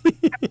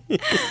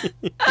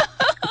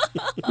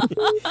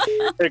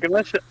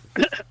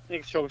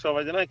 ਇੱਕ ਸ਼ੌਕ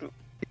ਸਭਾ 'ਚ ਨਾ ਇੱਕ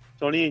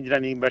ਸੋਹਣੀ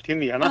ਜਨਾਨੀ ਬੈਠੀ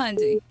ਹੁੰਦੀ ਹੈ ਨਾ।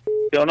 ਹਾਂਜੀ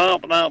ਤੇ ਉਹ ਨਾ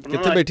ਆਪਣਾ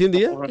ਕਿੱਥੇ ਬੈਠੀ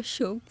ਹੁੰਦੀ ਹੈ?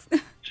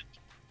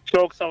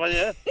 ਸ਼ੌਕ ਸਭਾ 'ਚ।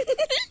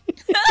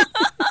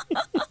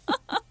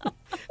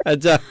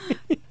 ਅੱਛਾ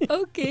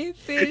ਓਕੇ।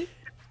 ਫਿਰ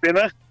ਤੇ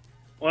ਨਾ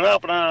ਉਹ ਨਾ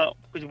ਆਪਣਾ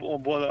ਕੁਝ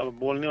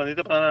ਬੋਲ ਨਹੀਂ ਆਉਂਦੀ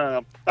ਤੇ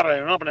ਆਪਣਾ ਘਰ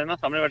ਵਾਲੇ ਨਾ ਆਪਣੇ ਨਾ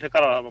ਸਾਹਮਣੇ ਬੈਠੇ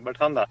ਘਰ ਵਾਲਾ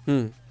ਬੈਠਾ ਹੁੰਦਾ,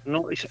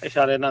 ਉਹਨੂੰ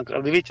ਇਸ਼ਾਰੇ ਨਾਲ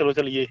ਕਰਦੀ ਵੀ ਚਲੋ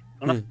ਚਲੀਏ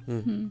ਹਨਾ।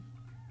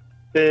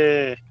 ਤੇ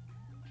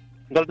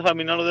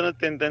ਗਲਤਫਹਿਮੀ ਨਾਲ ਉਹਦੇ ਨਾਲ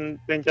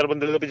ਤਿੰਨ ਚਾਰ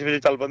ਬੰਦੇ ਪਿੱਛੇ ਪਿੱਛੇ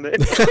ਚੱਲ ਪੈਂਦੇ।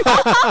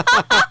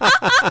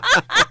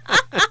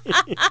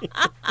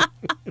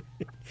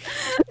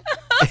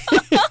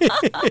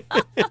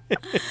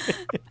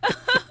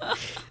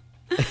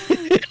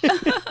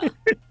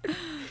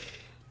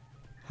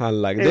 ਹਾਂ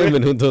ਲੱਗਦੇ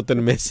ਮੈਨੂੰ 2-3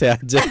 ਮੈਸੇ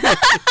ਅੱਜ।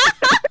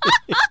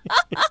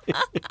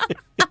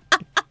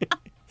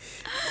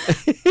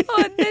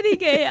 ਉਧਰ ਹੀ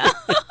ਗਏ ਆ।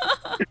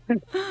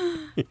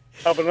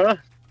 ਆਪਣਾ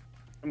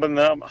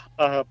ਬੰਦਾ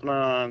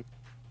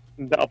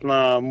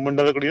ਆਪਣਾ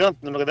ਮੁੰਡਾ ਤੇ ਕੁੜੀ ਨਾ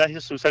ਮੈਨੂੰ ਕਹਿੰਦਾ ਅਸੀਂ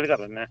ਸੁਸਾਈਡ ਕਰ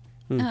ਲੈਂਦੇ ਹਾਂ।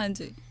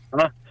 ਹਾਂਜੀ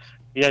ਹਨਾ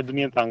ਇਹ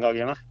ਦੁਨੀਆ ਤੰਗ ਆ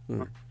ਗਿਆ ਨਾ।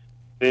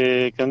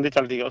 ਤੇ ਕਹਿੰਦੇ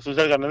ਚੱਲ ਠੀਕ ਆ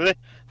ਸੁਸਾਈਡ ਕਰ ਲੈਂਦੇ।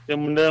 ਤੇ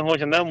ਮੁੰਡੇ ਹੋ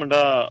ਜਾਂਦਾ,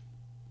 ਮੁੰਡਾ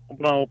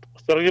ਆਪਣਾ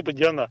ਸਵਰਗ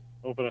ਪੁੱਜਿਆ ਹੁੰਦਾ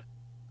ਉੱਪਰ।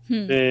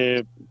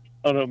 ਤੇ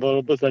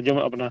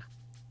ਆਪਣਾ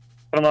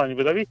ਪਰਮਾਤਮਾ ਨੀ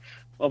ਪਤਾ ਵੀ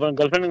ਆਪਣਾ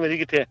ਗਰਲਫ੍ਰੈਂਡ ਮੇਰੀ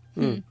ਕਿੱਥੇ ਹੈ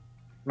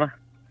ਹਨਾ।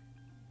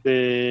 ਤੇ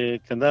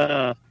ਕਹਿੰਦਾ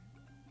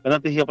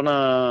ਤੁਸੀਂ ਆਪਣਾ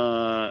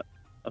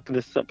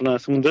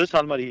ਸਮੁੰਦਰ 'ਚ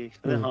ਛਾਲ ਮਾਰੀ?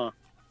 ਕਹਿੰਦੇ ਹਾਂ।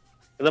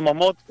 ਕਹਿੰਦਾ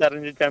ਮਾਮਾ ਉਹ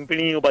ਤੈਰਨ 'ਚ ਚੈਂਪੀਅਨ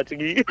ਹੀ ਉਹ ਬਚ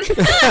ਗਈ।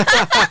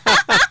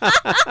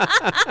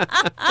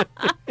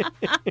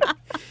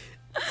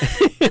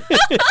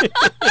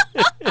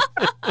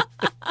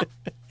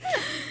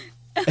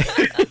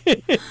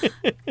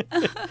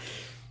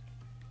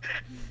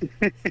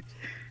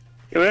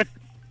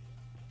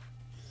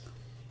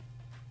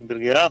 ਇੱਧਰ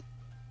ਗਿਆ।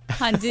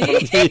 ਹਾਂਜੀ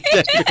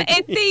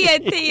ਇੱਥੇ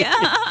ਹੀ ਆ।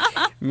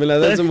 ਮੈਨੂੰ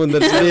ਲੱਗਦਾ ਸਮੁੰਦਰ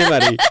 'ਚ ਨਹੀਂ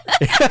ਮਾਰੀ।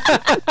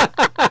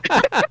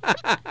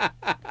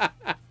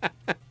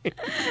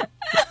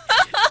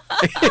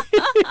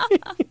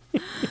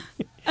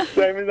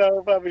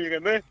 ਭਾਬੀ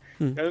ਕਹਿੰਦੇ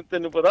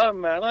ਤੈਨੂੰ ਪਤਾ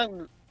ਮੈਂ ਨਾ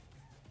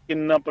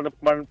ਕਿੰਨਾ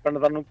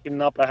ਪੰਡਤਾਂ ਨੂੰ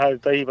ਕਿੰਨਾ ਪੈਸਾ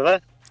ਦਿੱਤਾ ਸੀ ਪਤਾ?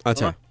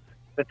 ਅੱਛਾ।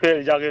 ਤੇ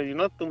ਫਿਰ ਜਾ ਕੇ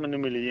ਤੂੰ ਮੈਨੂੰ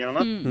ਮਿਲੀ ਆ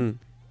ਹਨਾ।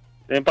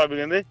 ਤੇ ਭਾਬੀ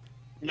ਕਹਿੰਦੇ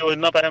ਜੋ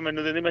ਇੰਨਾ ਪੈਸਾ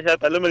ਮੈਨੂੰ ਦਿੰਦੀ ਮੈਂ ਸ਼ਾਇਦ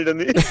ਪਹਿਲਾਂ ਮਿਲ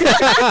ਜਾਂਦੀ।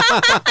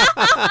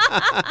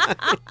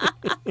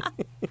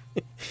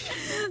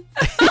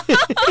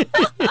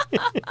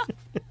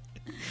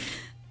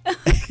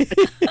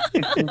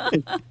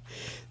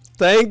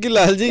 Thank you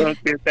Lal ji,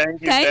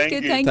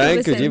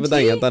 thank you ਜੀ,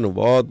 ਵਧਾਈਆਂ ਤੁਹਾਨੂੰ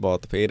ਬਹੁਤ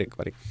ਬਹੁਤ ਫੇਰ ਇੱਕ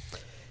ਵਾਰੀ।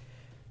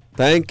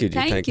 ਥੈਂਕ ਯੂ ਜੀ,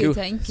 ਥੈਂਕ ਯੂ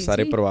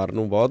ਸਾਰੇ ਪਰਿਵਾਰ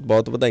ਨੂੰ ਬਹੁਤ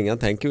ਬਹੁਤ ਵਧਾਈਆਂ।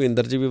 ਥੈਂਕ ਯੂ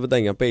ਇੰਦਰ ਜੀ ਵੀ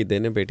ਵਧਾਈਆਂ ਭੇਜਦੇ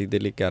ਨੇ ਬੇਟੀ ਦੇ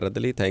ਲਈ, ਕਿਆਰਾ ਦੇ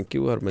ਲਈ। ਥੈਂਕ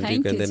ਯੂ ਹਰਮਨ ਜੀ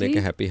ਕਹਿੰਦੇ ਨੇ ਕਿ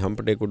ਹੈਪੀ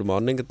ਹੰਪ ਡੇ, ਗੁੱਡ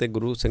ਮਾਰਨਿੰਗ। ਤੇ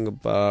ਗੁਰੂ ਸਿੰਘ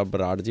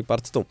ਬਰਾੜ ਜੀ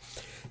ਪਰਥ ਤੋਂ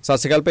ਸਤਿ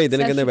ਸ਼੍ਰੀ ਅਕਾਲ ਭੇਜਦੇ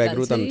ਨੇ, ਕਹਿੰਦੇ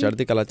ਵਾਹਿਗੁਰੂ ਤੁਹਾਨੂੰ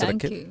ਚੜ੍ਹਦੀ ਕਲਾ 'ਚ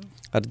ਰੱਖੇ।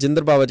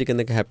 ਰਜਿੰਦਰ ਬਾਬਾ ਜੀ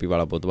ਕਹਿੰਦੇ ਕਿ ਹੈਪੀ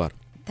ਵਾਲਾ ਬੁੱਧਵਾਰ।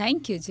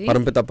 ਥੈਂਕ ਯੂ ਜੀ।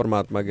 ਪਰਮਪਿਤਾ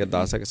ਪਰਮਾਤਮਾ ਅੱਗੇ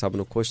ਅਰਦਾਸ ਹੈ ਕਿ ਸਭ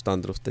ਨੂੰ ਖੁਸ਼,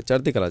 ਤੰਦਰੁਸਤ ਤੇ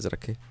ਚੜ੍ਹਦੀ ਕਲਾ 'ਚ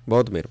ਰੱਖੇ।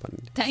 ਬਹੁਤ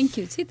ਮਿਹਰਬਾਨੀ। ਥੈਂਕ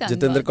ਯੂ ਜੀ।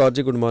 ਜਤਿੰਦਰ ਕੌਰ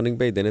ਜੀ ਗੁੱਡ ਮਾਰਨਿੰਗ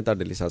ਭੇਜਦੇ ਨੇ,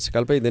 ਤੁਹਾਡੇ ਲਈ ਸਤਿ ਸ਼੍ਰੀ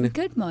ਅਕਾਲ ਭੇਜਦੇ ਨੇ।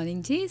 ਗੁੱਡ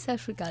ਮਾਰਨਿੰਗ ਜੀ, ਸਤਿ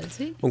ਸ਼੍ਰੀ ਅਕਾਲ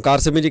ਜੀ। ਓਂਕਾਰ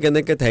ਸਿੰਘ ਜੀ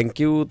ਕਹਿੰਦੇ ਕਿ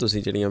ਥੈਂਕ ਯੂ,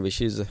 ਤੁਸੀਂ ਜਿਹੜੀਆਂ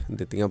ਵਿਸ਼ੇਜ਼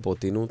ਦਿੱਤੀਆਂ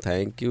ਪੋਤੀ ਨੂੰ,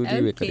 ਥੈਂਕ ਯੂ ਜੀ।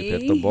 ਇੱਕ ਵਾਰੀ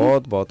ਫਿਰ ਤੋਂ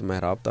ਬਹੁਤ ਬਹੁਤ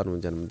ਮਹਿਰਾਬ, ਤੁਹਾਨੂੰ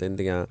ਜਨਮ ਦਿਨ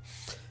ਦੀਆਂ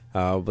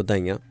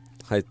ਵਧਾਈਆਂ।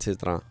 ਇਸੇ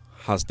ਤਰ੍ਹਾਂ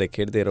ਹੱਸਦੇ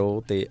ਖੇਡਦੇ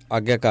ਰਹੋ ਤੇ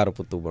ਆਗਿਆਕਾਰ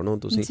ਪੁੱਤੂ ਬਣੋ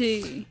ਤੁਸੀਂ।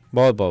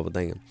 ਬਹੁਤ ਬਹੁਤ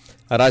ਵਧਾਈਆਂ।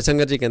 ਰਾਜ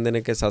ਸੰਗਰ ਜੀ ਕਹਿੰਦੇ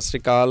ਨੇ ਕਿ ਸਤਿ ਸ਼੍ਰੀ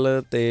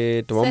ਅਕਾਲ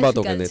ਤੇ ਟਵੰਬਾ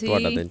ਤੋਂ ਕਹਿੰਦੇ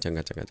ਤੁਹਾਡਾ ਦਿਨ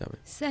ਚੰਗਾ ਚੰਗਾ ਜਾਵੇ।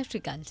 ਸਤਿ ਸ਼੍ਰੀ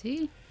ਅਕਾਲ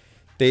ਜੀ।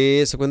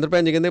 ਤੇ ਸੁਖਵਿੰਦਰ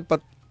ਭੈਣ ਜੀ ਕਹਿੰਦੇ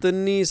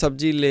पत्नी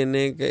सब्जी लेने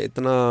के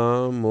इतना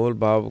मोल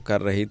भाव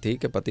कर रही थी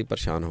कि पति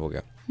परेशान हो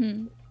गया।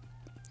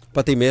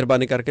 पति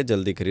मेहरबानी करके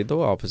जल्दी खरीदो,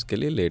 ऑफिस के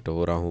लिए लेट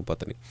हो रहा हूँ।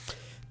 पत्नी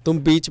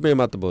तुम बीच में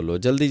मत बोलो,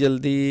 जल्दी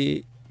जल्दी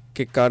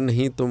के कारण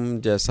ही तुम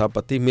जैसा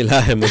पति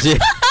मिला है मुझे।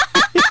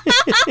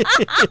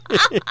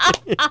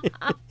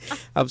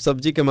 अब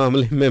सब्जी के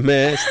मामले में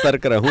मैं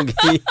सतर्क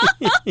रहूंगी।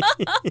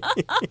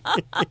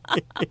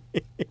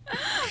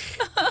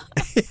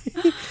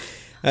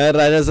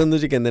 ਰਾਜਾ ਸੰਧੂ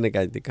ਜੀ ਕਹਿੰਦੇ ਨੇ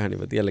ਕਿ ਅੱਜ ਦੀ ਕਹਾਣੀ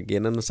ਵਧੀਆ ਲੱਗੀ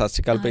ਇਹਨਾਂ ਨੂੰ। ਸਤਿ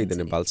ਸ਼੍ਰੀ ਅਕਾਲ ਭੇਜਦੇ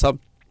ਨੇ ਬਾਲ ਸਾਹਿਬ।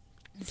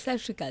 ਸਤਿ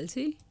ਸ਼੍ਰੀ ਅਕਾਲ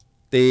ਜੀ।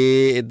 ਤੇ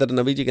ਇੱਧਰ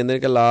ਨਵੀ ਜੀ ਕਹਿੰਦੇ ਨੇ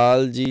ਕਿ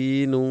ਲਾਲ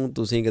ਜੀ ਨੂੰ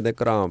ਤੁਸੀਂ ਕਹਿੰਦੇ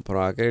ਘਰਾਂ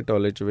ਫਰਾ ਕੇ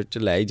ਟੋਇਲਟ ਵਿੱਚ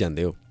ਲੈ ਹੀ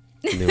ਜਾਂਦੇ ਹੋ।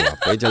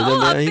 ਆਪੇ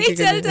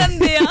ਚੱਲ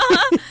ਜਾਂਦੇ ਆ,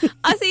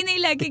 ਅਸੀਂ ਨਹੀਂ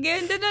ਲੈ ਕੇ ਗਏ,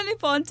 ਇਹਨਾਂ ਨੇ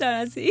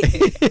ਪਹੁੰਚਾਣਾ ਸੀ।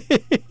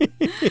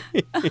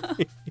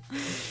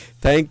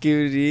 ਥੈਂਕ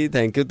ਯੂ ਜੀ,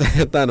 ਥੈਂਕ ਯੂ,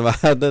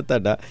 ਧੰਨਵਾਦ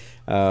ਤੁਹਾਡਾ।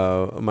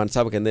 ਮਨ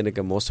ਸਾਹਿਬ ਕਹਿੰਦੇ ਨੇ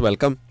ਕਿ ਮੋਸਟ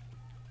ਵੈਲਕਮ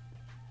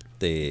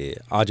ਤੇ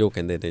ਆ ਜਾਓ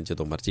ਕਹਿੰਦੇ ਨੇ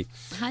ਜਦੋਂ ਮਰਜ਼ੀ।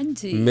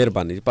 ਹਾਂਜੀ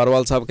ਮਿਹਰਬਾਨੀ ਜੀ।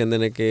 ਪਰਵਾਲ ਸਾਹਿਬ ਕਹਿੰਦੇ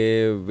ਨੇ ਕਿ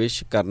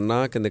ਵਿਸ਼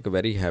ਕਰਨਾ, ਕਹਿੰਦੇ ਕਿ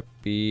ਵੈਰੀ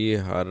ਹੈਪੀ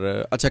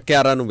ਅੱਛਾ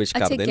ਕਿਆਰਾ ਨੂੰ ਵਿਸ਼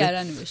ਕਰਦੇ ਨੇ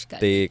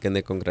ਤੇ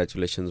ਕਹਿੰਦੇ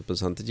ਕੰਗਰੈਚੁਲੇਸ਼ਨਸ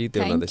ਬਸੰਤ ਜੀ ਤੇ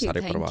ਉਹਨਾਂ ਦੇ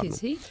ਸਾਰੇ ਪਰਿਵਾਰ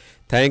ਨੂੰ।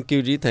 ਥੈਂਕ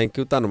ਯੂ ਜੀ, ਥੈਂਕ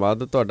ਯੂ,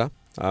 ਧੰਨਵਾਦ ਤੁਹਾਡਾ।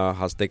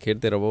 हंसते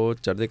खेलते रहो,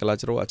 चढ़ते कला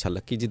च रहो। अच्छा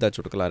लक्की जी का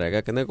चुटकुला रह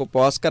गया, कहते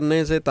उपवास करने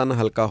से तन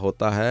हल्का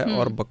होता है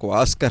और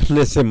बकवास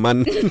करने से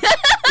मन,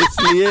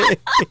 इसलिए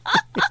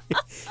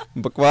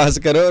बकवास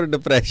करो और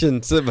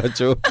डिप्रेशन से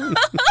बचो।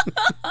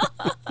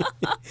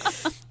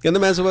 कहते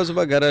मैं सुबह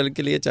सुबह घर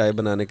के लिए चाय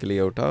बनाने के लिए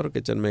उठा और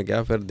किचन में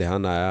गया, फिर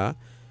ध्यान आया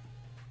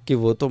कि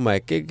वो तो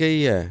मायके गई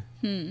है,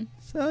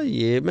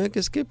 ये मैं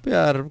किसके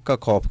प्यार का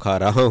खौफ खा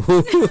रहा हूँ।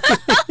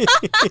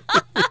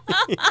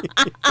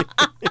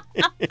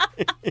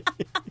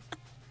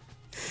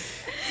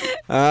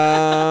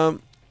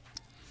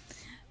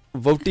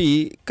 वोटी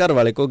घर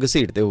वाले को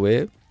घसीटते हुए,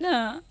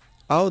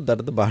 आओ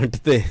दर्द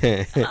बांटते हैं,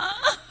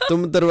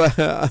 तुम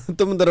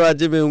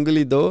दरवाजे में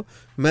उंगली दो,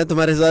 मैं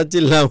तुम्हारे साथ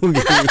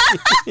चिल्लाऊंगी।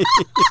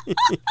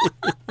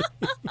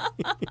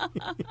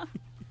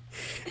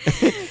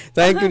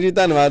 थैंक यू जी,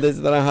 धन्यवाद। इस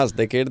तरह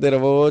हंसते खेडते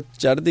रहो,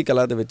 चढ़ती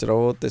कला दे विच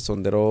रहो ते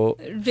सुनते रहो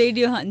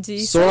रेडियो हांजी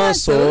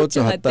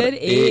 1674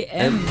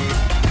 AM।